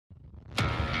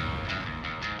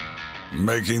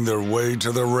making their way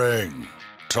to the ring.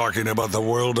 Talking about the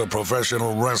world of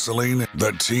professional wrestling,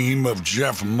 the team of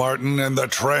Jeff Martin and the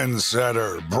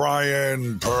Trendsetter,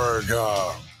 Bryan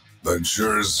Burga. The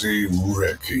Jersey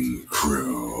Wrecking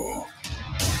Crew.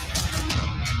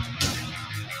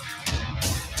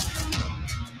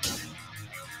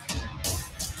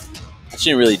 I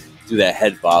shouldn't really do that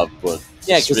head bob, but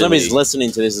yeah, because somebody's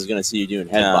listening to this is going to see you doing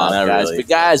head bob, guys. Really. But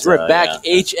guys, we're back.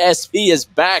 Yeah. HSP is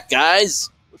back, guys.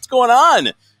 What's going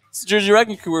on? It's the Jersey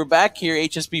Wrecking Crew. We're back here,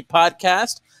 HSP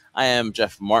podcast. I am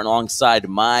Jeff Martin alongside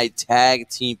my tag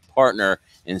team partner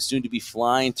and soon to be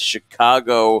flying to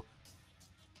Chicago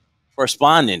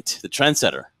correspondent, the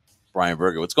Trendsetter, Bryan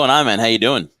Burga. What's going on, man? How you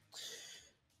doing?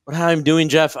 How I'm doing,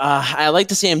 Jeff? I like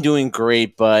to say I'm doing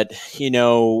great, but you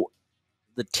know,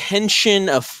 the tension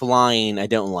of flying, I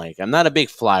don't like. I'm not a big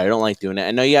flyer. I don't like doing it.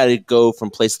 I know you got to go from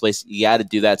place to place. You got to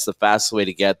do that. It's the fastest way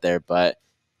to get there, but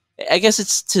I guess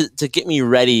it's to get me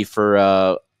ready for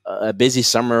a busy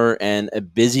summer and a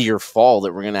busier fall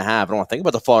that we're going to have. I don't want to think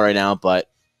about the fall right now, but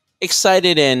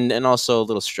excited and also a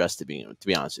little stressed, to be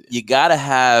honest with you. You got to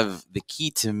have, the key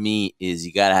to me is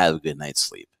you got to have a good night's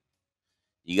sleep.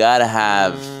 You got to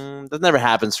have. That never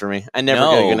happens for me. I never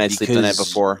get a good night's sleep the night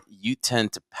before. You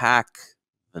tend to pack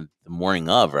the morning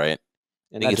of, right?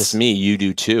 And not just me, you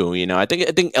do too. You know, I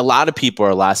think a lot of people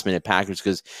are last minute packers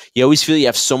because you always feel you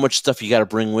have so much stuff you got to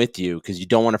bring with you because you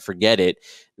don't want to forget it.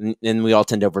 And we all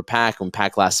tend to overpack and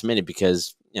pack last minute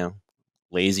because, you know,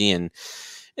 lazy and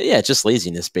yeah, it's just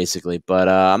laziness basically. But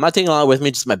I'm not taking a lot with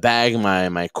me, just my bag and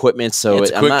my equipment. So yeah,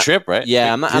 it's a quick trip, right?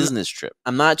 Yeah, business trip.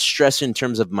 I'm not stressing in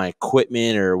terms of my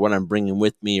equipment or what I'm bringing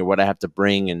with me or what I have to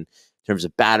bring in terms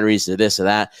of batteries or this or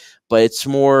that. But it's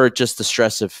more just the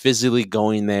stress of physically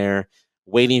going there,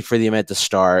 waiting for the event to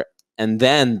start, and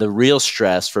then the real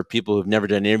stress for people who've never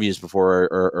done interviews before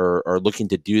or are looking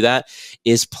to do that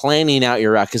is planning out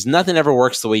your route because nothing ever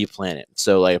works the way you plan it.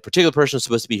 So like a particular person is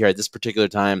supposed to be here at this particular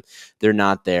time, they're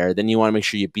not there. Then you want to make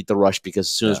sure you beat the rush because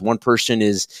as soon as one person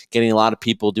is getting a lot of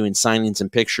people doing signings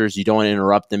and pictures, you don't want to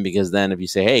interrupt them because then if you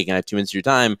say, hey, can I have 2 minutes of your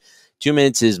time? 2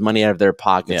 minutes is money out of their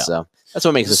pocket. Yeah. So that's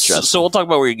what makes it stressful. So we'll talk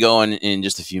about where you're going in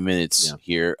just a few minutes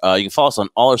here. You can follow us on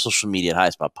all our social media at High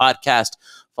Spot Podcast.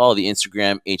 Follow the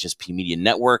Instagram, HSP Media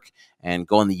Network, and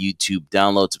go on the YouTube,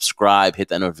 download, subscribe, hit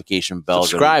that notification bell.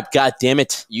 Subscribe, God damn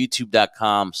it.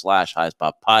 YouTube.com/High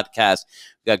Spot Podcast.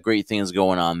 We've got great things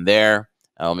going on there.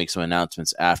 I'll make some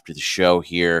announcements after the show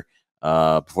here,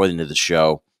 before the end of the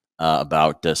show,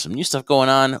 about some new stuff going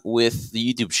on with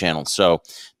the YouTube channel. So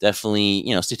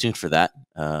definitely, stay tuned for that,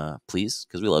 please,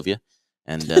 because we love you.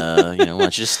 And, we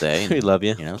want you to stay. And, we love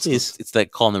you. It's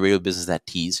that call in the radio business, that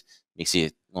tease. Makes you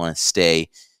want to stay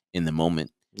in the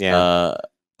moment. Yeah.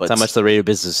 But that's how much the radio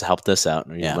business helped us out.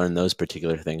 And you learn those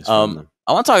particular things from them.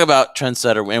 I want to talk about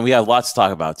Trendsetter, and we have lots to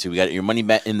talk about, too. We got your Money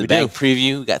in the Bank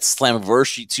preview. We got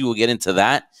Slammiversary, too. We'll get into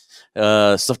that.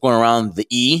 Stuff going around the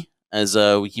E, as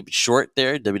we keep it short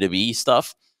there, WWE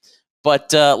stuff.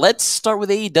 But let's start with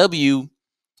AEW.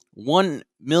 1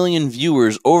 million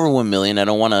viewers, over 1 million. I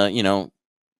don't want to,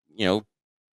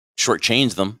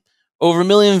 shortchange them. Over 1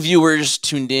 million viewers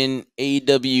tuned in.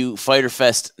 AEW Fyter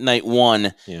Fest Night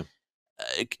One. Yeah.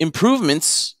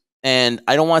 Improvements, and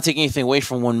I don't want to take anything away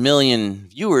from 1 million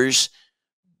viewers,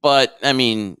 but I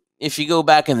mean, if you go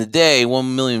back in the day,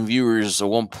 1 million viewers, a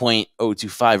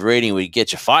 1.025 rating would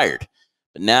get you fired.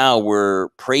 But now we're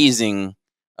praising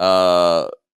 1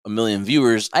 million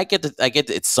viewers. I get that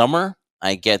it's summer.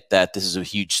 I get that this is a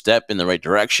huge step in the right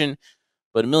direction,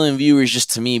 but 1 million viewers, just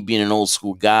to me, being an old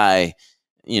school guy,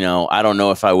 I don't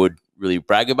know if I would really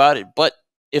brag about it, but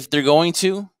if they're going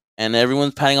to, and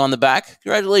everyone's patting on the back,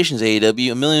 congratulations, AEW,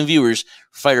 1 million viewers,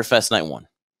 Fyter Fest Night One.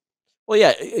 Well,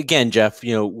 yeah, again, Jeff,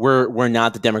 we're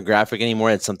not the demographic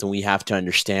anymore. It's something we have to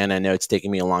understand. I know it's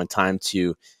taken me a long time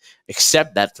to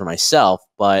accept that for myself,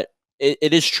 but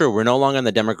it is true. We're no longer in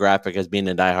the demographic as being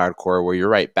a diehard core, where you're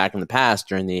right, back in the past,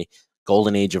 during the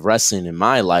golden age of wrestling in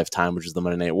my lifetime, which is the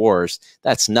Monday Night Wars,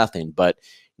 that's nothing. But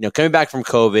coming back from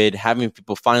COVID, having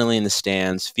people finally in the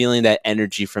stands, feeling that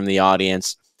energy from the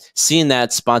audience, seeing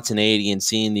that spontaneity and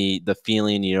seeing the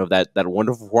feeling, that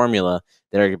wonderful formula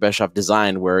that Eric Bischoff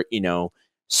designed where,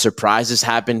 surprises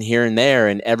happen here and there.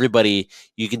 And everybody,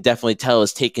 you can definitely tell,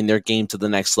 is taking their game to the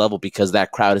next level because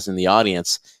that crowd is in the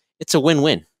audience. It's a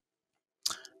win-win.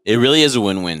 It really is a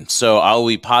win-win. So I'll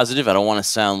be positive. I don't want to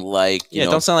sound like,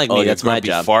 don't sound like me. That's my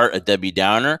job. Fart, a Debbie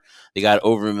Downer. They got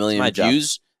over 1 million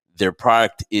views. Their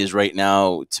product is right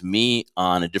now, to me,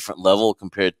 on a different level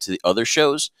compared to the other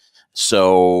shows.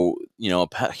 So,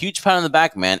 huge pat on the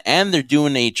back, man. And they're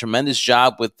doing a tremendous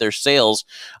job with their sales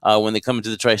when they come into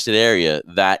the tri-state area.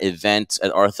 That event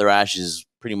at Arthur Ashe is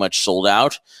pretty much sold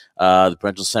out. The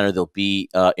Prudential Center, they'll be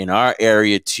in our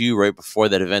area too, right before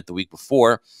that event the week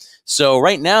before. So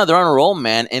right now they're on a roll,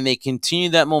 man, and they continue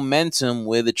that momentum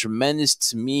with a tremendous,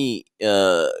 to me,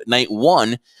 night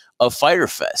one of Fyter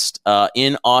Fest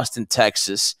in Austin,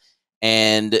 Texas.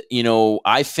 And,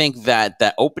 I think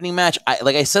that opening match,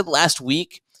 like I said last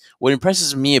week, what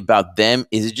impresses me about them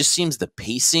is it just seems the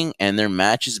pacing and their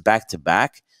matches back to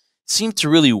back seem to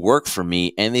really work for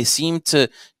me. And they seem to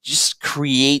just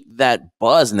create that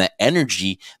buzz and that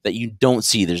energy that you don't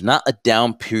see. There's not a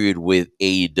down period with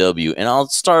AEW. And I'll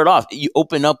start off. You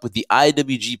open up with the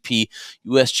IWGP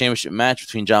US Championship match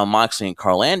between Jon Moxley and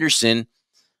Carl Anderson.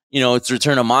 It's the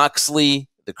return of Moxley.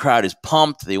 The crowd is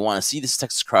pumped. They want to see this.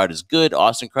 Texas crowd is good.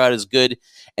 Austin crowd is good.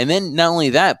 And then not only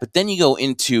that, but then you go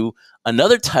into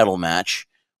another title match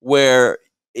where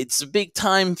it's a big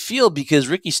time feel because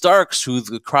Ricky Starks, who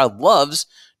the crowd loves,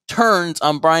 turns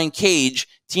on Brian Cage.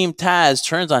 Team Taz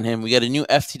turns on him. We got a new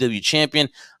FTW champion.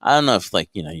 I don't know if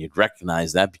you'd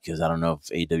recognize that because I don't know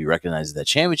if AEW recognizes that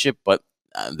championship, but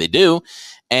they do.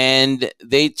 And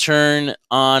they turn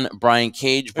on Brian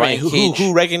Cage. Cage,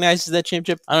 who recognizes that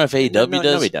championship? I don't know if AEW does.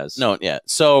 Nobody does. No, yeah.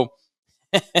 So,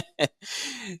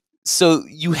 so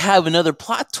you have another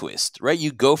plot twist, right?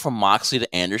 You go from Moxley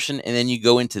to Anderson, and then you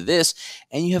go into this,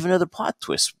 and you have another plot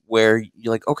twist where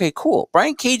you're like, okay, cool.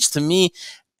 Brian Cage, to me,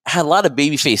 had a lot of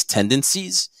babyface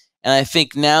tendencies, and I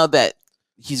think now that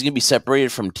he's going to be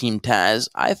separated from Team Taz,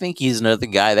 I think he's another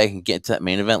guy that can get to that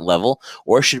main event level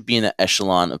or should be in the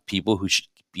echelon of people who should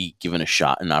be given a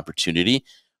shot, an opportunity.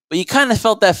 But you kind of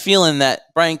felt that feeling that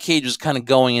Brian Cage was kind of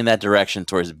going in that direction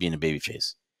towards being a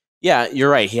babyface. Yeah, you're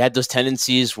right. He had those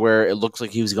tendencies where it looks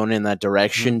like he was going in that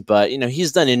direction. But,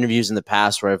 he's done interviews in the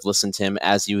past where I've listened to him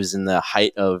as he was in the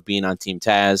height of being on Team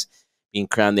Taz, being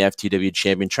crowned the FTW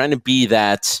champion, trying to be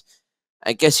that,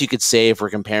 I guess you could say, if we're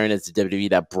comparing it to WWE,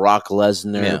 that Brock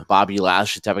Lesnar, Bobby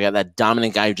Lashley type of guy, that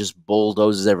dominant guy who just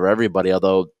bulldozes over everybody,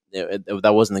 although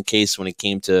that wasn't the case when it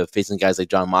came to facing guys like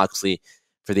Jon Moxley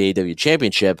for the AEW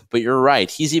championship. But you're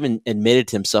right. He's even admitted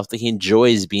to himself that he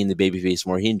enjoys being the babyface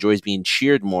more. He enjoys being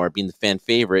cheered more, being the fan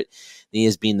favorite, than he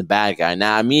is being the bad guy.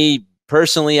 Now, me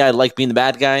personally, I like being the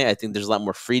bad guy. I think there's a lot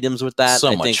more freedoms with that.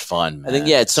 So much fun, man. I think,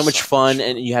 it's so much fun,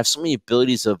 and you have so many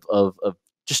abilities of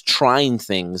just trying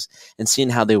things and seeing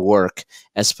how they work,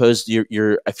 as opposed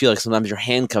to I feel like sometimes you're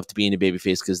handcuffed to being a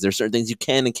babyface because there's certain things you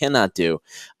can and cannot do.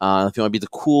 If you want to be the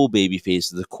cool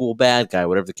babyface, the cool bad guy,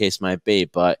 whatever the case might be.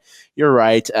 But you're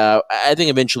right. I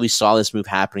think eventually saw this move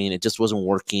happening. It just wasn't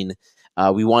working.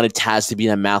 We wanted Taz to be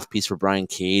that mouthpiece for Brian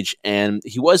Cage, and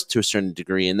he was to a certain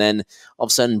degree. And then all of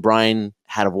a sudden, Brian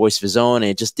had a voice of his own,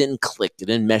 and it just didn't click. It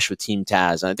didn't mesh with Team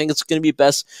Taz. And I think it's going to be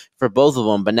best for both of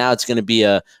them. But now it's going to be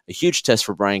a huge test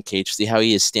for Brian Cage to see how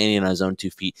he is standing on his own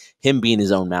 2 feet, him being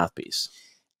his own mouthpiece.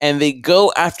 And they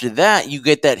go after that. You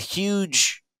get that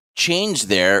huge change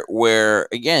there where,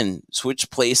 again,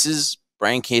 switch places.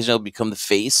 Brian Cage will become the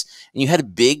face, and you had a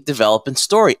big developing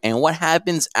story. And what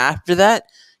happens after that?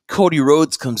 Cody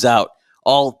Rhodes comes out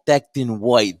all decked in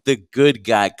white, the good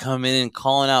guy, coming in and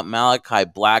calling out Malachi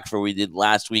Black for what we did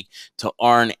last week to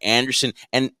Arn Anderson.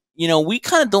 And, we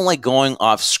kind of don't like going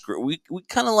off script. We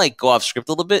kind of like go off script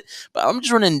a little bit, but I'm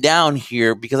just running down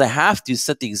here because I have to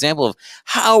set the example of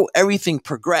how everything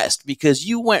progressed, because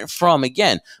you went from,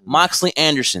 again, Moxley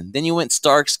Anderson, then you went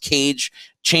Starks Cage,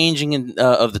 changing in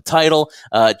of the title,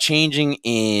 changing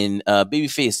in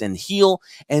babyface and heel,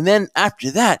 and then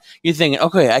after that, you're thinking,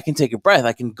 okay, I can take a breath,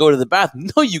 I can go to the bathroom.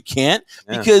 No, you can't,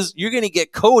 because you're going to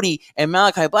get Cody and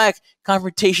Malachi Black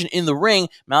confrontation in the ring.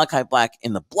 Malachi Black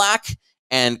in the black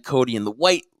and Cody in the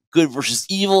white. Good versus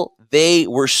evil. They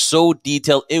were so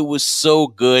detailed. It was so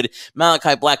good.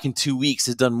 Malachi Black in 2 weeks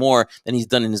has done more than he's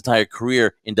done in his entire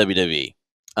career in WWE.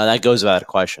 That goes without a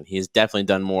question. He has definitely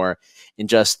done more in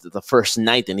just the first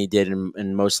night than he did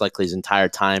in most likely his entire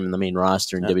time in the main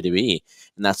roster in WWE,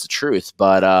 and that's the truth.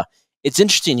 But it's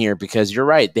interesting here because you're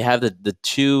right. They have the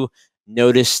two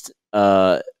noticed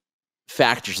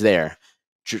factors there.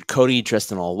 Cody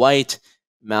dressed in all white,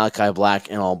 Malachi Black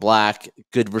in all black,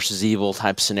 good versus evil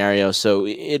type scenario. So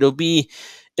it'll be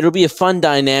a fun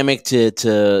dynamic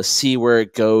to see where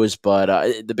it goes.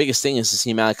 But the biggest thing is to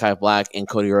see Malachi Black and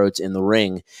Cody Rhodes in the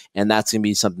ring, and that's going to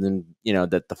be something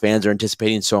that the fans are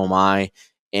anticipating. So am I.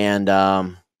 And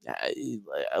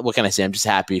what can I say? I'm just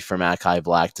happy for Malachi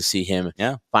Black to see him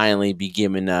finally be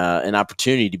given an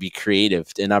opportunity to be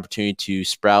creative, an opportunity to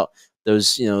sprout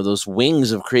those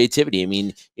wings of creativity. I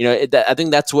mean, I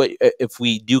think that's what, if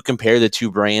we do compare the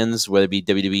two brands, whether it be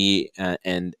WWE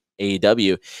and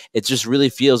AEW, it just really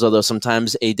feels, although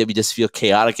sometimes AEW just feel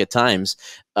chaotic at times.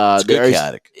 It's good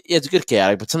chaotic. Yeah, it's good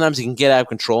chaotic, but sometimes it can get out of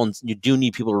control, and you do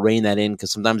need people to rein that in,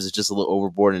 because sometimes it's just a little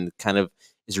overboard and kind of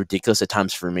is ridiculous at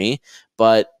times for me.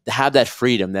 But to have that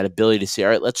freedom, that ability to say,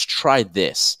 all right, let's try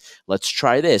this. Let's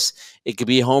try this. It could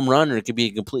be a home run or it could be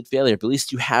a complete failure, but at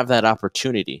least you have that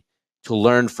opportunity to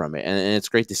learn from it. And it's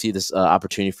great to see this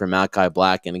opportunity for Malachi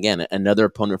Black. And again, another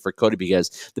opponent for Cody,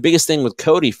 because the biggest thing with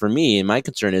Cody for me and my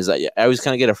concern is that I always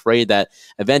kind of get afraid that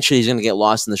eventually he's going to get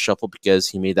lost in the shuffle, because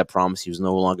he made that promise he was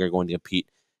no longer going to compete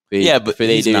for the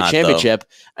AEW championship.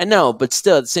 Though. I know, but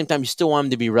still, at the same time, you still want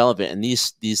him to be relevant. And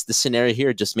the scenario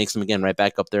here just makes him, again, right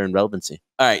back up there in relevancy.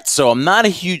 All right, so I'm not a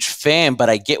huge fan, but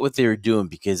I get what they were doing,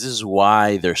 because this is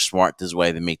why they're smart. This is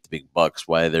why they make the big bucks,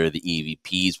 why they're the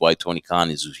EVPs, why Tony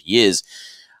Khan is who he is.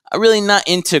 I'm really not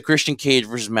into Christian Cage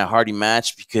versus Matt Hardy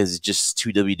match, because it's just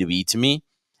too WWE to me.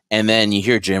 And then you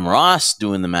hear Jim Ross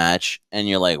doing the match, and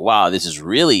you're like, wow, this is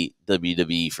really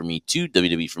WWE for me, too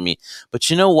WWE for me. But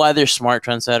you know why they're smart,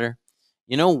 Trendsetter?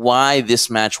 You know why this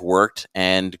match worked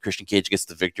and Christian Cage gets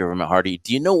the victory over Matt Hardy?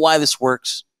 Do you know why this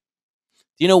works?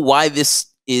 Do you know why this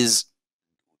is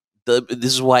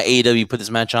why AEW put this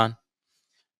match on?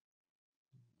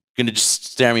 Gonna just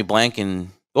stare at me blank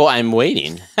and... Well, I'm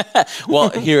waiting. Well,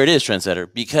 here it is,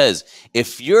 Trendsetter. Because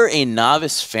if you're a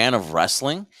novice fan of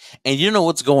wrestling and you know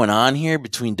what's going on here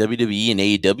between WWE and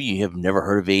AEW, you have never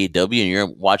heard of AEW and you're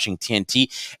watching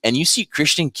TNT, and you see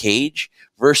Christian Cage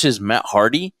versus Matt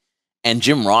Hardy and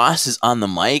Jim Ross is on the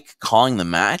mic calling the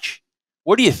match,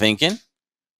 what are you thinking?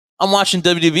 I'm watching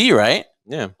WWE, right?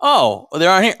 Yeah. Oh,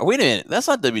 they're on here. Wait a minute. That's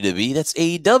not WWE. That's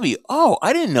AEW. Oh,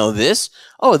 I didn't know this.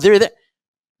 Oh, they're there.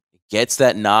 Gets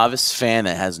that novice fan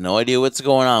that has no idea what's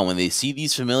going on. When they see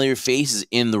these familiar faces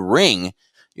in the ring,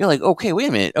 you're like, okay, wait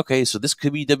a minute. Okay, so this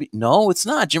could be W. No, it's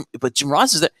not. Jim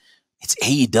Ross is there. It's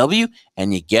AEW,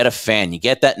 and you get a fan. You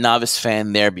get that novice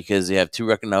fan there because they have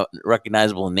two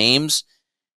recognizable names,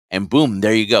 and boom,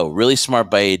 there you go. Really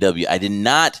smart by AEW. I did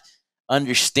not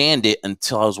understand it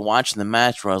until I was watching the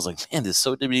match, where I was like, man, this is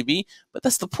so WWE. But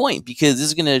that's the point, because this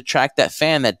is going to attract that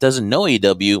fan that doesn't know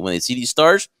AEW. When they see these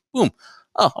stars, boom.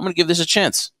 Oh, I'm going to give this a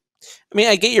chance. I mean,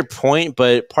 I get your point,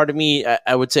 but part of me,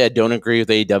 I would say I don't agree with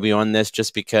AEW on this,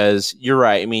 just because you're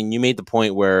right. I mean, you made the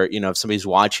point where, if somebody's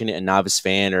watching it, a novice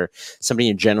fan or somebody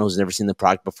in general who's never seen the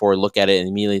product before, look at it and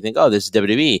immediately think, oh, this is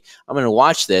WWE. I'm going to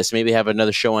watch this, maybe have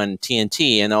another show on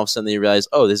TNT, and all of a sudden they realize,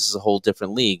 oh, this is a whole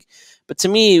different league. But to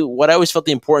me, what I always felt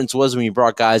the importance was when you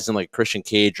brought guys in like Christian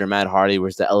Cage or Matt Hardy,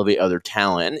 was to elevate other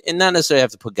talent, and not necessarily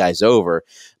have to put guys over.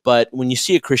 But when you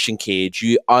see a Christian Cage,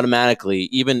 you automatically,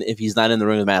 even if he's not in the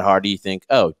ring with Matt Hardy, you think,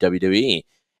 oh, WWE.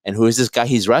 And who is this guy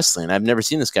he's wrestling? I've never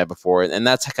seen this guy before. And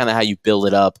that's kind of how you build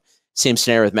it up. Same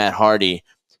scenario with Matt Hardy.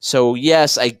 So,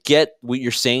 yes, I get what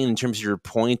you're saying in terms of your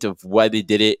point of why they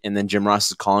did it, and then Jim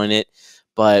Ross is calling it.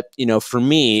 But, for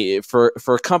me, for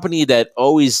a company that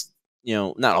always,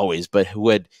 not always, but who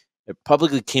had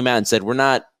publicly came out and said, we're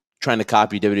not trying to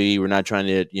copy WWE. We're not trying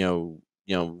to,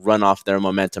 run off their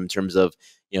momentum in terms of,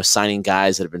 signing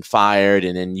guys that have been fired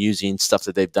and then using stuff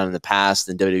that they've done in the past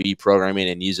in WWE programming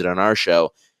and use it on our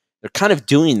show. They're kind of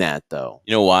doing that, though.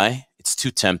 You know why? It's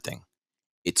too tempting.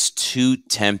 It's too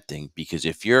tempting, because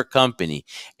if you're a company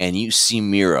and you see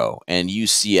Miro and you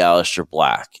see Aleister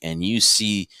Black and you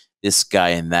see this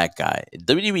guy and that guy,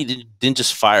 WWE didn't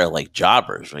just fire like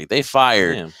jobbers, right? They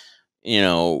fired,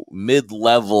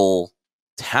 mid-level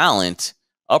talent,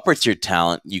 upper tier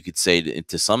talent, you could say,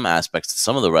 to some aspects, to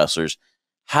some of the wrestlers.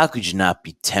 How could you not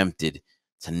be tempted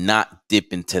to not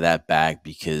dip into that bag?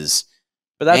 Because,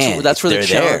 but that's where the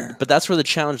challenge. But that's where the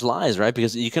challenge lies, right?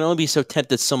 Because you can only be so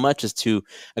tempted so much as to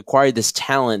acquire this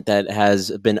talent that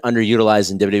has been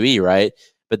underutilized in WWE, right?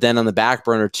 But then on the back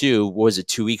burner too, what was it,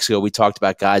 2 weeks ago, we talked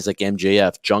about guys like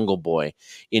MJF, Jungle Boy,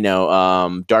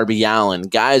 Darby Allin,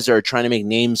 guys are trying to make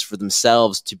names for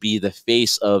themselves to be the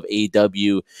face of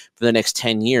AEW for the next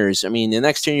 10 years. I mean, the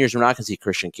next 10 years, we're not going to see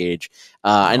Christian Cage.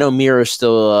 I know Miro is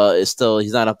still,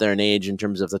 he's not up there in age in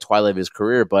terms of the twilight of his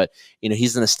career, but,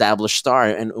 he's an established star,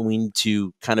 and we need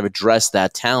to kind of address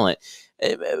that talent.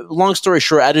 Long story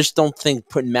short, I just don't think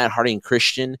putting Matt Hardy and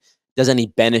Christian does any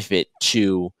benefit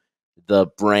to the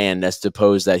brand, as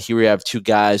opposed that here we have two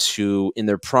guys who in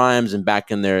their primes and back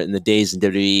in the days in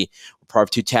WWE were part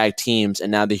of two tag teams,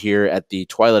 and now they're here at the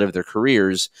twilight of their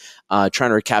careers trying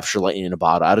to recapture lightning in a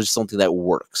bottle. I just don't think that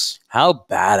works. How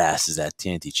badass is that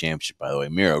TNT Championship, by the way?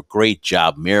 Miro, great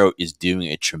job. Miro is doing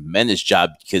a tremendous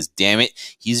job because, damn it,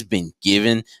 he's been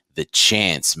given the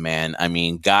chance, man. I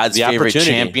mean, God's favorite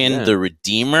champion, the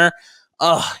Redeemer.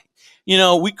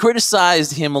 We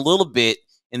criticized him a little bit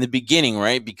in the beginning,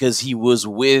 right? Because he was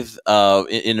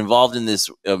involved in this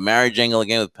marriage angle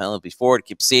again with Penelope Ford,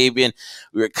 Kip Sabian.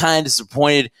 We were kind of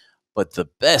disappointed. But the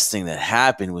best thing that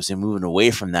happened was him moving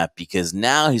away from that, because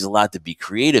now he's allowed to be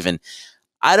creative. And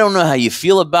I don't know how you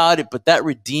feel about it, but that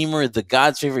Redeemer, the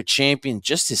God's favorite champion,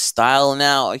 just his style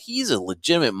now, he's a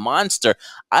legitimate monster.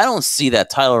 I don't see that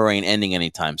title reign ending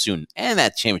anytime soon. And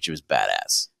that championship is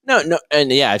badass. No, and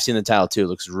yeah, I've seen the title too. It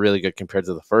looks really good compared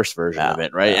to the first version of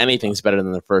it, right? Anything's better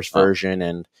than the first version,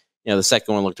 and the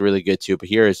second one looked really good too. But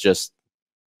here it's just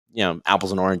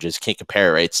apples and oranges, can't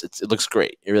compare, right? It looks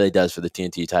great. It really does for the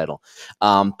TNT title.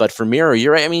 But for Miro,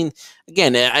 you're right. I mean,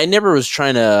 again, I never was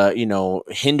trying to,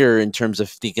 hinder in terms of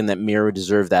thinking that Miro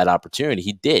deserved that opportunity.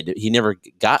 He did. He never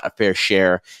got a fair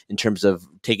share in terms of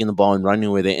taking the ball and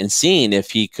running with it and seeing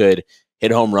if he could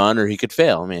hit a home run or he could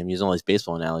fail. I mean, I'm using all these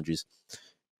baseball analogies.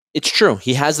 It's true.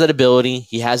 He has that ability.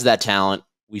 He has that talent.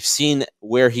 We've seen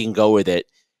where he can go with it.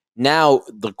 Now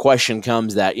the question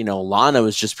comes that, Lana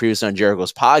was just previously on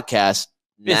Jericho's podcast.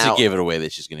 Basically gave it away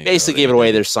that she's going to basically gave it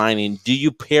away they're signing. Do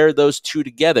you pair those two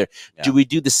together? Yeah. Do we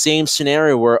do the same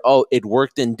scenario where, it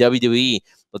worked in WWE,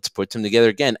 let's put them together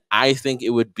again? I think it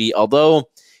would be, although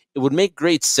it would make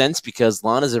great sense because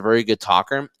Lana's a very good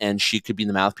talker and she could be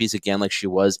the mouthpiece again like she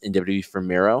was in WWE for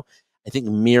Miro. I think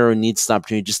Miro needs the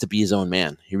opportunity just to be his own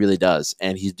man. He really does.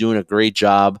 And he's doing a great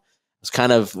job. I was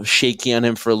kind of shaky on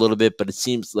him for a little bit, but it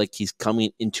seems like he's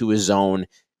coming into his own.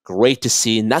 Great to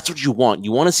see. And that's what you want.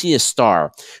 You want to see a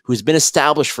star who's been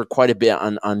established for quite a bit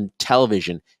on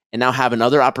television and now have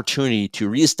another opportunity to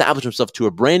reestablish himself to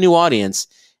a brand new audience,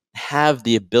 have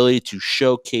the ability to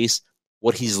showcase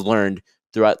what he's learned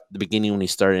throughout the beginning when he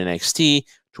started in NXT,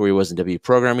 to where he was in WWE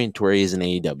programming, to where he is in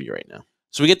AEW right now.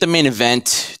 So we get the main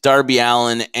event, Darby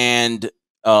Allin and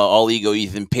All Ego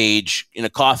Ethan Page in a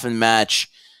coffin match.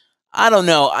 I don't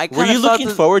know. Were you looking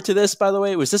forward to this, by the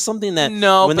way? Was this something that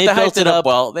when they built it up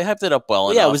well? They hyped it up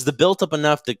well. Yeah, was the built up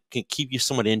enough to keep you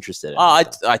somewhat interested? I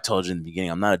told you in the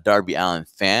beginning, I'm not a Darby Allin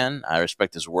fan. I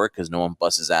respect his work because no one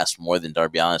busts his ass more than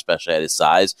Darby Allin, especially at his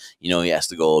size. He has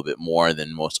to go a little bit more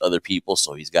than most other people,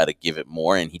 so he's got to give it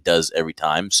more, and he does every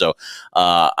time. So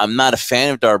I'm not a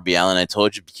fan of Darby Allin. I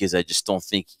told you because I just don't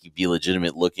think he could be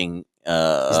legitimate looking. He's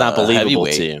not believable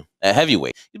to you. A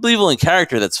heavyweight. He's believable in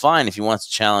character, that's fine if he wants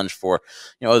to challenge for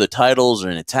other titles or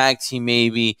in a tag team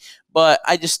maybe. But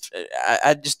I just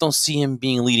don't see him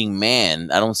being a leading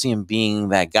man. I don't see him being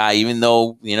that guy, even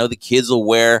though the kids will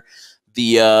wear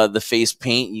the face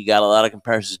paint. You got a lot of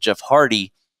comparisons to Jeff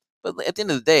Hardy. But at the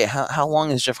end of the day, how long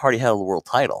has Jeff Hardy had a world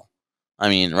title? I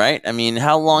mean, right? I mean,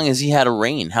 how long has he had a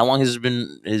reign? How long has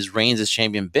his reigns as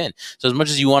champion been? So as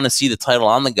much as you want to see the title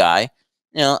on the guy,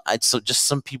 so just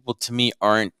some people to me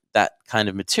aren't that kind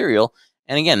of material.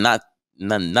 And again,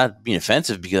 not being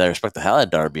offensive because I respect the hell out of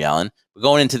Darby Allin. But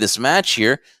going into this match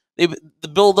here, the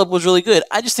build-up was really good.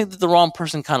 I just think that the wrong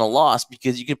person kind of lost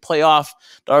because you could play off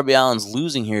Darby Allin's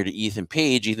losing here to Ethan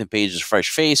Page. Ethan Page is a fresh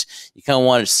face. You kind of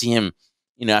wanted to see him,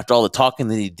 after all the talking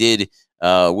that he did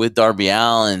with Darby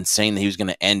Allin, saying that he was going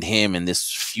to end him and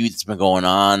this feud that's been going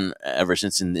on ever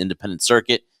since in the independent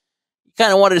circuit.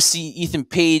 Kind of wanted to see Ethan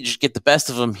Page get the best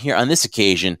of him here on this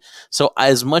occasion. So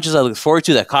as much as I look forward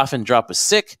to that coffin drop was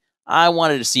sick, I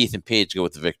wanted to see Ethan Page go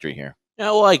with the victory here.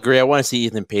 Yeah, well, I agree. I want to see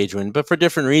Ethan Page win, but for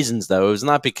different reasons, though. It was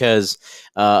not because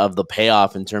of the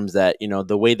payoff in terms that,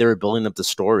 the way they were building up the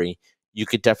story, you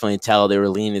could definitely tell they were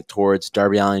leaning towards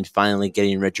Darby Allin finally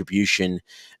getting retribution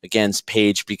against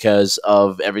Page because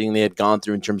of everything they had gone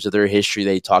through in terms of their history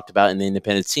they talked about in the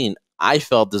independent scene. I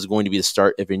felt this was going to be the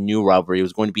start of a new rivalry. It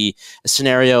was going to be a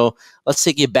scenario. Let's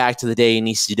take it back to the day in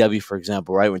ECW, for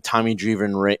example, right? When Tommy Dreamer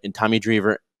and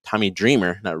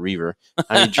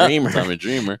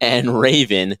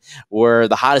Raven were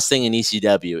the hottest thing in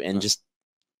ECW. And just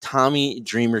Tommy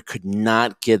Dreamer could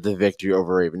not get the victory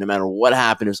over Raven. No matter what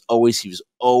happened, he was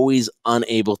always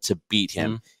unable to beat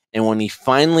him. Mm-hmm. And when he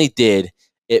finally did,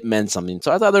 it meant something.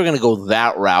 So I thought they were going to go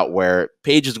that route where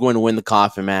Page is going to win the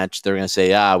coffin match. They're going to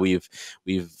say, we've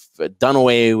done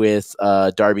away with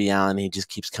Darby Allin. He just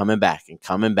keeps coming back.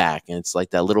 And it's like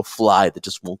that little fly that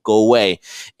just won't go away.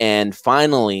 And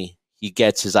finally, he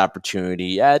gets his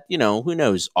opportunity at, who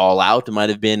knows, All Out. It might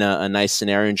have been a nice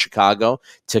scenario in Chicago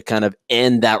to kind of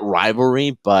end that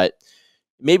rivalry, but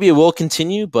maybe it will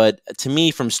continue. But to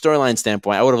me, from storyline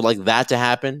standpoint, I would have liked that to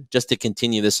happen just to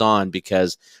continue this on,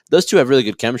 because those two have really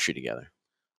good chemistry together.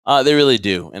 They really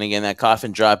do. And again, that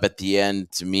coffin drop at the end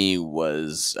to me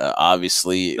was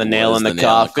obviously the nail in the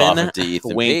coffin. To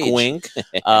Ethan wink, Page. wink.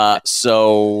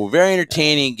 So very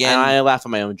entertaining. Again, and I laugh at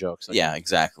my own jokes. Yeah,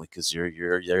 exactly. Because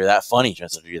you're that funny,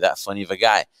 Trendsetter. You're that funny of a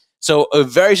guy. So a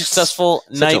very successful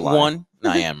night one. No,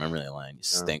 I am. I'm really lying. You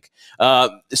stink.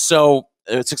 So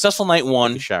a successful night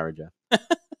one. Shower, Jeff.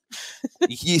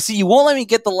 You see, you won't let me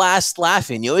get the last laugh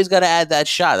in. You always got to add that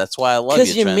shot. That's why I love you,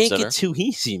 because you make Trendsetter. it too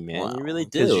easy, man. Wow. You really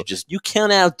do. You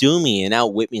can't outdo me and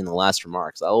outwit me in the last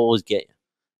remarks. I'll always get you.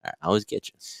 All right, I always get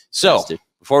you. So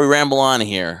before we ramble on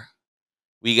here,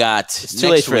 we got it's too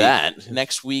late for that.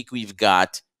 Next week we've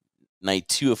got night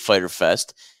 2 of Fyter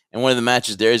Fest, and one of the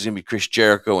matches there is going to be Chris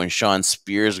Jericho and Shawn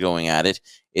Spears going at it.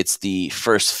 It's the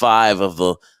first 5 of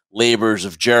the Labors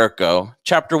of Jericho.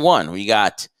 Chapter 1, we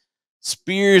got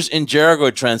Spears and Jericho,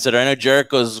 Trendsetter. I know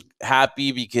Jericho's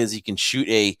happy because he can shoot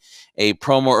a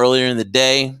promo earlier in the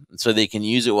day, so they can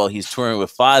use it while he's touring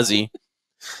with Fozzy.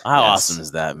 How awesome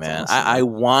is that, man? Awesome. I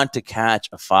want to catch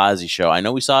a Fozzy show. I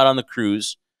know we saw it on the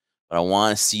cruise, but I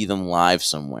want to see them live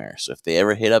somewhere. So if they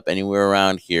ever hit up anywhere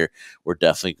around here, we're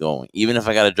definitely going. Even if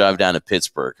I got to drive down to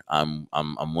Pittsburgh, I'm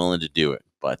willing to do it.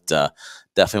 But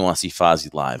definitely want to see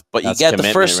Fozzy live. But you got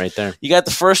the first right there. You got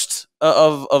the first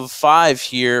of 5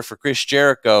 here for Chris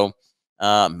Jericho.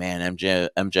 Man,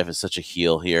 MJF is such a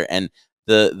heel here, and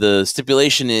the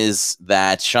stipulation is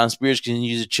that Shawn Spears can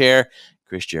use a chair.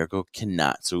 Chris Jericho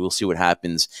cannot. So we'll see what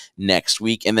happens next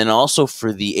week. And then also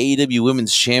for the AEW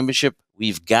Women's Championship,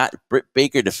 we've got Britt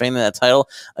Baker defending that title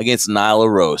against Nyla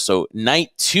Rose. So night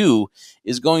 2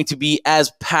 is going to be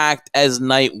as packed as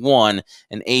night 1,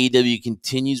 and AEW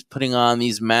continues putting on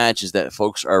these matches that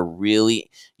folks are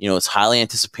really, it's highly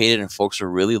anticipated and folks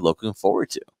are really looking forward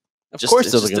to. Of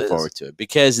course they're looking forward to it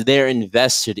because they're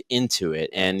invested into it.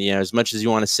 And, as much as you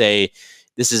want to say,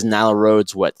 this is Nyla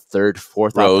Rhodes, 3rd,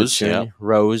 4th Rose, opportunity? Yeah.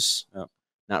 Rose. Oh,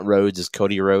 not Rhodes, it's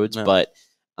Cody Rhodes. No. But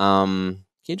can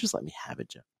you just let me have it,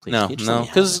 Jeff? Please, No,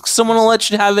 because someone will let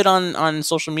you have it on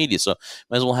social media, so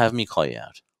might as well have me call you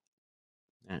out.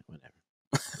 Whatever.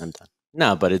 I'm done.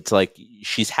 No, but it's like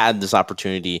she's had this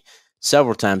opportunity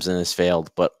several times and has failed,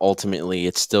 but ultimately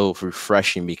it's still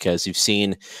refreshing because you've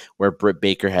seen where Britt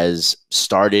Baker has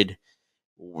started,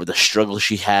 where the struggle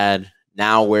she had,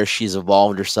 now where she's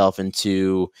evolved herself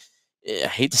into, I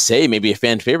hate to say, maybe a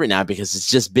fan favorite now because it's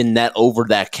just been that over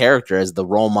that character as the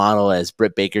role model as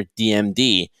Britt Baker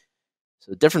DMD.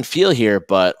 So a different feel here,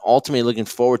 but ultimately looking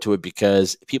forward to it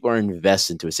because people are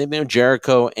invested into it. Same thing with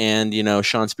Jericho and,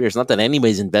 Shawn Spears. Not that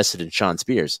anybody's invested in Shawn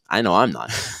Spears. I know I'm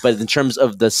not. But in terms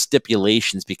of the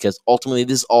stipulations, because ultimately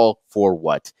this is all for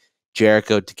what?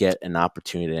 Jericho to get an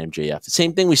opportunity at MJF. The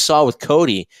same thing we saw with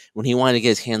Cody when he wanted to get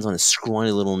his hands on his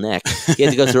scrawny little neck. He had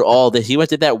to go through all this. He went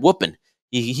through that whooping.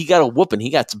 He got a whooping.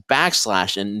 He got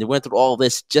backslash, and they went through all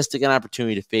this just to get an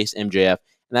opportunity to face MJF.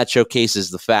 And that showcases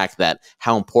the fact that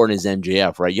how important is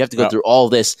MJF, right? You have to go through all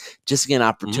this just to get an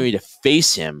opportunity to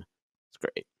face him. It's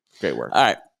great. Great work. All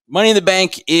right. Money in the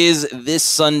Bank is this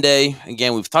Sunday.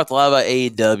 Again, we've talked a lot about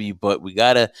AEW, but we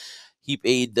got to heap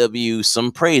AEW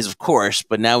some praise, of course.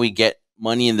 But now we get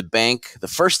Money in the Bank. The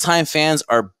first-time fans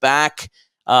are back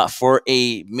for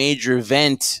a major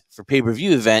event, for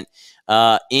pay-per-view event,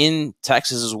 in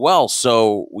Texas as well.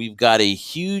 So we've got a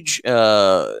huge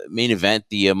main event,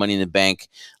 the Money in the Bank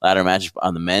ladder match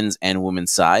on the men's and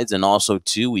women's sides. And also,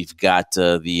 too, we've got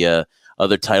the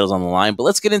other titles on the line. But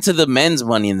let's get into the men's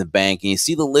Money in the Bank. And you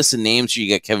see the list of names here.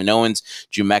 You got Kevin Owens,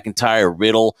 Drew McIntyre,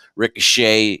 Riddle,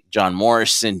 Ricochet, John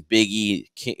Morrison, Big E,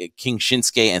 King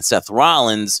Shinsuke, and Seth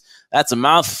Rollins. That's a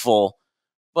mouthful.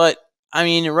 But, I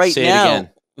mean, right Say now... it again.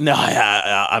 No,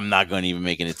 I'm not going to even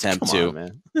make an attempt Come to. on,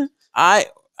 man.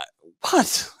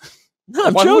 What? No,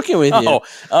 I'm joking with you.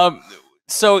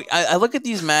 So I look at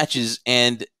these matches,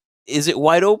 and is it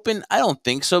wide open? I don't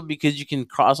think so, because you can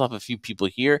cross off a few people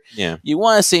here. Yeah. You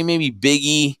want to say maybe Big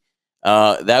E.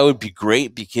 That would be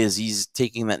great because he's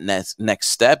taking that next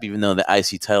step, even though the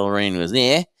IC title reign was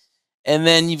eh. And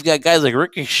then you've got guys like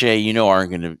Ricochet,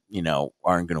 aren't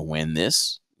gonna win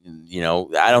this.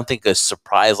 I don't think a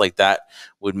surprise like that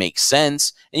would make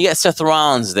sense. And you got Seth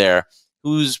Rollins there,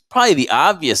 who's probably the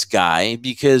obvious guy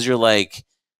because you're like,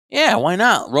 yeah, why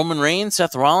not? Roman Reigns,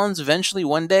 Seth Rollins, eventually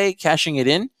one day cashing it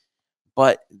in.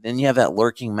 But then you have that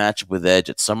lurking matchup with Edge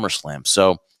at SummerSlam.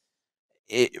 So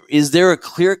is there a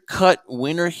clear-cut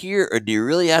winner here, or do you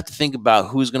really have to think about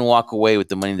who's going to walk away with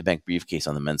the Money in the Bank briefcase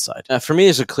on the men's side? For me,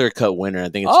 it's a clear-cut winner. I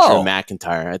think it's Drew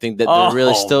McIntyre. I think that they're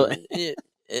really still.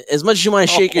 As much as you want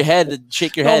to shake your head,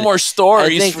 No more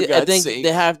stories. I think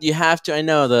you have to. I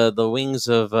know the wings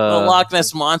of the Loch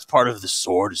Ness monster. Part of the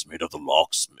sword is made of the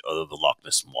Loch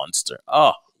Ness monster.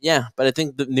 Oh, yeah, but I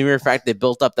think the mere fact they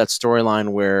built up that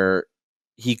storyline where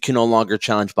he can no longer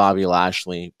challenge Bobby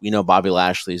Lashley. We know Bobby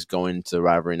Lashley is going to the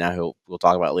rivalry now. We'll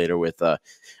talk about later with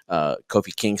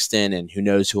Kofi Kingston, and who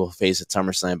knows who will face at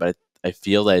SummerSlam. But I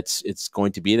feel that it's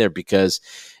going to be there because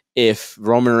if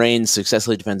Roman Reigns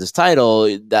successfully defends his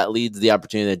title, that leads the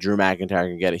opportunity that Drew McIntyre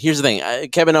can get it. Here's the thing.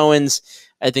 Kevin Owens,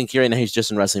 I think right now he's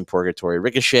just in wrestling purgatory.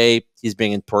 Ricochet, he's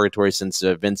been in purgatory since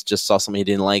Vince just saw something he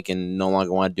didn't like and no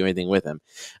longer wanted to do anything with him.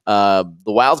 The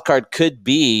wild card could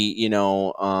be,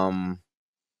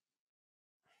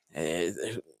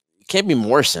 it can't be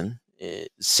Morrison.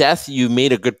 Seth, you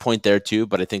made a good point there too,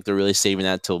 but I think they're really saving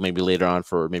that till maybe later on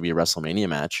for maybe a WrestleMania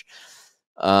match.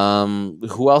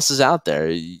 Who else is out there?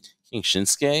 King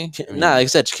Shinsuke? Like I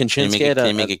said, can Shinsuke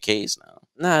can make a case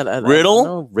now?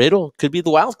 Riddle? Riddle could be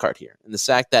the wild card here. And the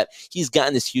fact that he's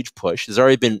gotten this huge push. There's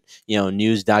already been,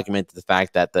 news documented the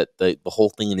fact that the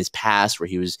whole thing in his past where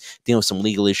he was dealing with some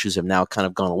legal issues have now kind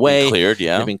of gone away. Cleared,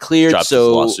 yeah. They've been cleared. Dropped so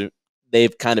his lawsuit.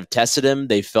 They've kind of tested him.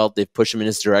 They felt they've pushed him in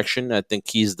his direction. I think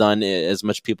he's done as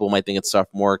much people might think it's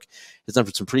sophomore. He's done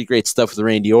some pretty great stuff with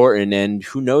Randy Orton, and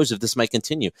who knows if this might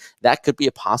continue. That could be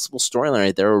a possible storyline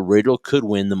right there. Where Riddle could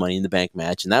win the Money in the Bank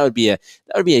match, and that would be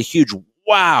a huge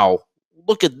wow.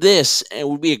 Look at this, and it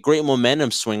would be a great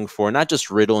momentum swing for not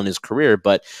just Riddle in his career,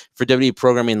 but for WWE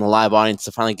programming and the live audience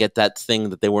to finally get that thing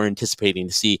that they were anticipating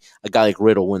to see a guy like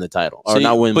Riddle win the title or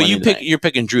not win. But you're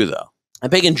picking Drew though. I'm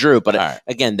picking Drew, but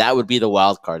again, that would be the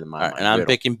wild card in my mind. And I'm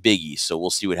picking Biggie, so we'll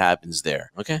see what happens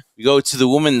there. Okay. We go to the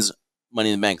women's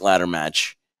Money in the Bank ladder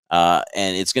match, and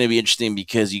it's going to be interesting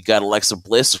because you got Alexa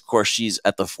Bliss. Of course, she's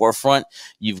at the forefront.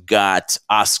 You've got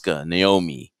Asuka,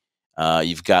 Naomi.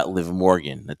 You've got Liv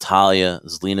Morgan, Natalya,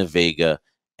 Zelina Vega,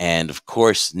 and, of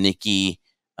course, Nikki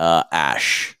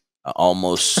Ash,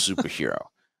 almost superhero.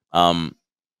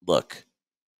 Look,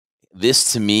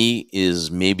 this to me is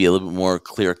maybe a little bit more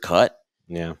clear-cut.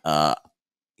 Yeah.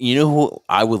 You know who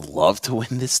I would love to win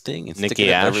this thing and stick Nikki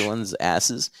it up Ash? everyone's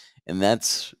asses? And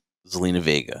that's Zelina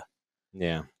Vega.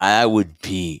 Yeah. I would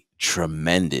be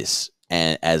tremendous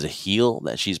and as a heel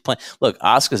that she's playing. Look,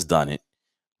 Asuka's done it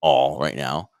all right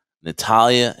now.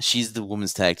 Natalya, she's the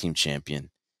women's tag team champion.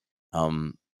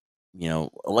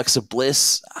 Alexa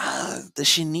Bliss, does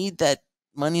she need that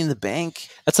Money in the Bank?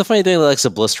 That's the funny thing with Alexa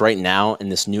Bliss right now in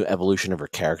this new evolution of her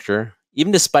character.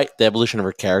 Even despite the evolution of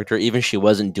her character, even if she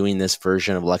wasn't doing this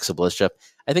version of Alexa Bliss, Jeff,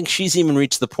 I think she's even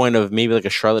reached the point of maybe like a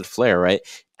Charlotte Flair, right?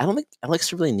 I don't think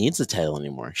Alexa really needs the title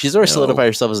anymore. She's already solidified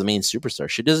herself as the main superstar.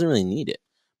 She doesn't really need it.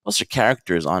 Plus, her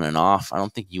character is on and off. I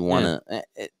don't think you want to...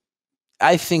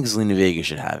 I think Zelina Vega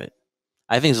should have it.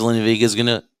 I think Zelina Vega is going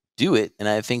to do it, and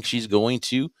I think she's going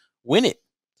to win it.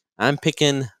 I'm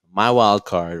picking my wild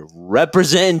card,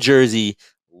 representing Jersey,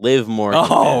 Liv Morgan.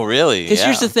 Oh, really? Because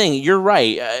here's the thing. You're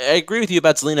right. I agree with you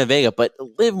about Zelina Vega, but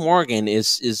Liv Morgan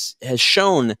has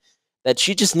shown that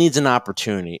she just needs an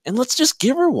opportunity. And let's just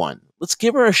give her one. Let's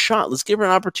give her a shot. Let's give her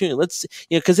an opportunity.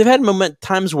 Because they've had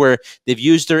times where they've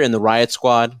used her in the Riot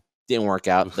Squad. Didn't work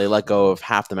out. They let go of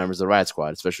half the members of the Riot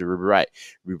Squad, especially Ruby Riott.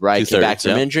 Ruby Riott came back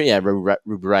from injury. Yeah, Ruby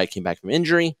Riott came back from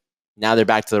injury. Now they're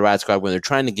back to the Riot Squad when they're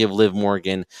trying to give Liv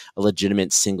Morgan a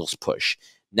legitimate singles push.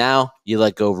 Now you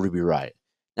let go of Ruby Riott.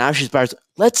 Now she's back.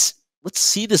 Let's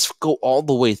see this go all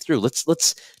the way through.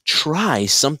 Let's try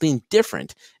something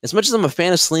different. As much as I'm a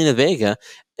fan of Zelina Vega,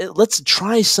 let's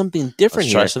try something different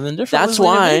here. Try something different.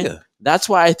 That's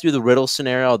why I threw the Riddle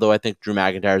scenario, although I think Drew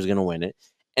McIntyre is going to win it.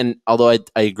 And although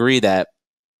I agree that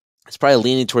it's probably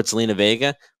leaning towards Zelina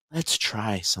Vega, let's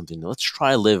try something. Let's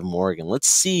try Liv Morgan. Let's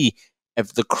see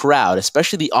if the crowd,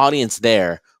 especially the audience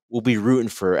there, will be rooting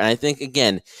for her. And I think,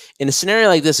 again, in a scenario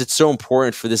like this, it's so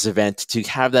important for this event to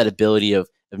have that ability of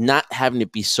not having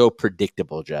it be so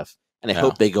predictable, Jeff. And I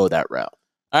hope they go that route.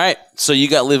 All right. So you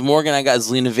got Liv Morgan. I got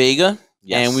Zelina Vega.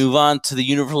 Yes. And we move on to the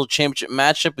Universal Championship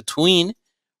matchup between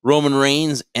Roman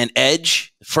Reigns and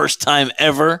Edge. First time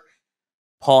ever.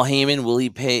 Paul Heyman, will he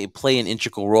play an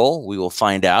integral role? We will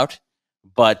find out.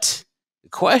 But the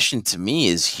question to me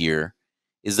is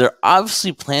they're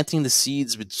obviously planting the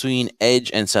seeds between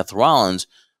Edge and Seth Rollins.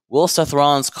 Will Seth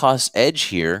Rollins cost Edge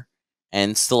here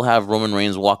and still have Roman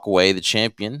Reigns walk away the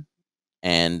champion?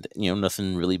 And,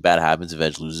 nothing really bad happens if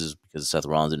Edge loses because of Seth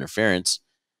Rollins' interference.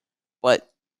 But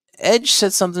Edge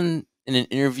said something in an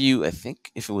interview, I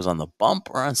think if it was on The Bump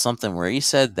or on something, where he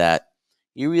said that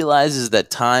he realizes that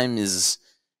time is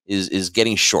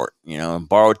getting short, and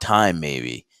borrowed time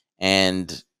maybe,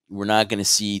 and we're not going to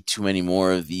see too many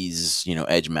more of these,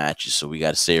 Edge matches, so we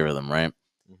got to savor them, right?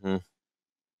 Mm-hmm.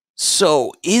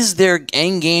 So, is there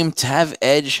end game to have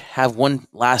Edge have one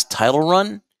last title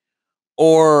run,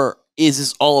 or is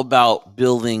this all about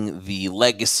building the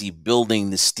legacy, building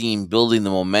the steam, building the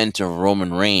momentum of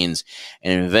Roman Reigns,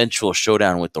 and an eventual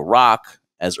showdown with The Rock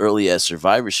as early as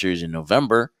Survivor Series in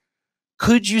November?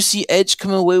 Could you see Edge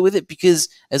come away with it? Because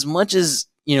as much as,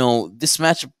 this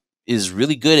match is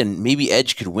really good and maybe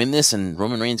Edge could win this and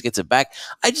Roman Reigns gets it back,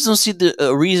 I just don't see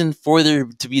a reason for there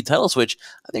to be a title switch.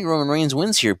 I think Roman Reigns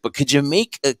wins here, but could you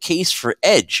make a case for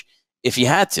Edge if you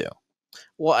had to?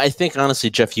 Well, I think honestly,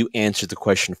 Jeff, you answered the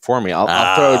question for me. I'll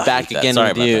throw it back again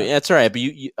with you. Yeah, that's all right, but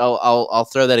I'll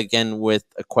throw that again with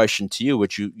a question to you,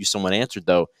 which you somewhat answered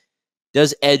though.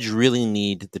 Does Edge really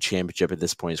need the championship at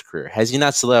this point in his career? Has he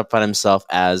not solidified himself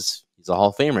as he's a Hall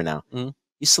of Famer now? Mm-hmm.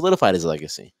 He's solidified his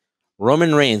legacy.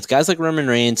 Roman Reigns, guys like Roman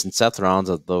Reigns and Seth Rollins,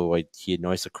 although he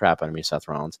annoys the crap out of me, Seth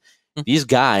Rollins, these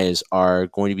guys are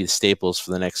going to be the staples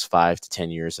for the next 5 to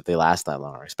 10 years if they last that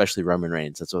long, especially Roman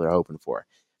Reigns. That's what they're hoping for.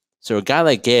 So a guy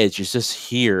like Edge is just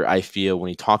here, I feel, when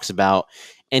he talks about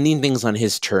ending things on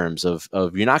his terms of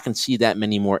you're not going to see that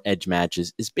many more Edge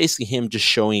matches, is basically him just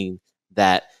showing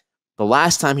that the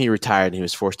last time he retired and he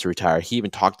was forced to retire, he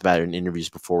even talked about it in interviews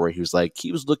before where he was like,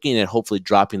 he was looking at hopefully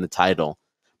dropping the title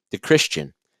to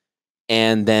Christian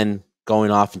and then going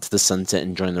off into the sunset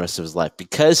and enjoying the rest of his life.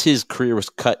 Because his career was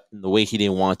cut in the way he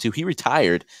didn't want to, he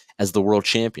retired as the world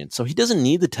champion. So he doesn't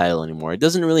need the title anymore. It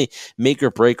doesn't really make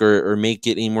or break or make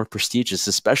it any more prestigious,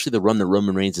 especially the run that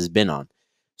Roman Reigns has been on.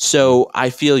 So I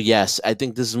feel, yes, I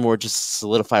think this is more just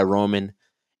solidify Roman.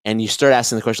 And you start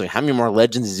asking the question, like, how many more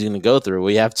legends is he going to go through?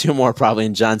 We have 2 more probably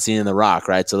in John Cena and The Rock,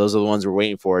 right? So those are the ones we're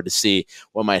waiting for to see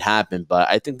what might happen. But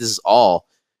I think this is all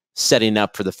setting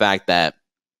up for the fact that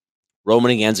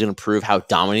Roman again is going to prove how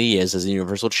dominant he is as a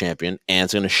Universal Champion, and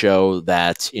it's going to show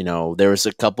that, there was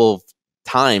a couple of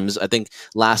times, I think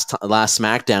last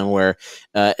SmackDown, where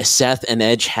Seth and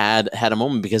Edge had a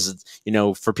moment because,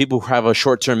 for people who have a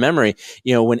short-term memory,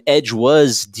 when Edge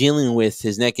was dealing with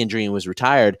his neck injury and was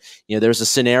retired, there was a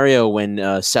scenario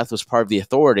when Seth was part of the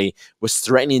Authority, was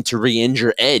threatening to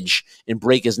re-injure Edge and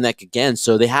break his neck again.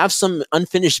 So they have some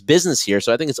unfinished business here.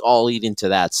 So I think it's all leading to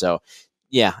that. So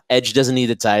yeah, Edge doesn't need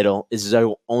the title. This is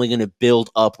only going to build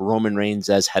up Roman Reigns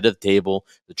as head of the table,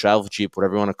 the tribal chief,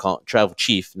 whatever you want to call it. Tribal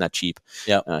chief, not cheap.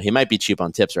 Yeah, he might be cheap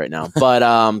on tips right now, but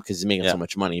because he's making so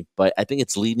much money. But I think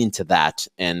it's leading to that,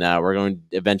 and we're going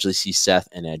to eventually see Seth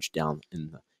and Edge down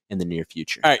in the near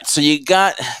future. All right, so you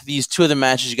got these 2 other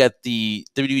matches. You got the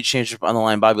WWE Championship on the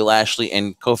line, Bobby Lashley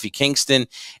and Kofi Kingston,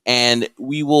 and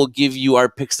we will give you our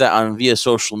picks that on via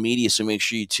social media. So make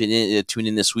sure you tune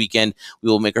in this weekend. We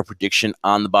will make our prediction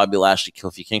on the Bobby Lashley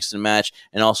Kofi Kingston match,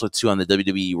 and also too on the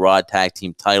WWE Raw Tag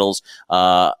Team titles.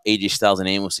 AJ Styles and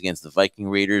Amos against the Viking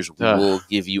Raiders. We will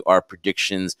give you our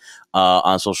predictions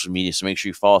on social media. So make sure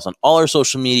you follow us on all our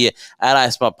social media at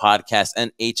iSpot Podcast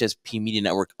and HSP Media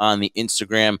Network on the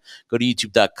Instagram. Go to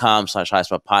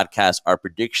youtube.com/iSpot Podcast. Our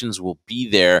predictions will be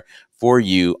there for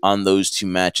you on those 2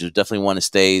 matches. Definitely want to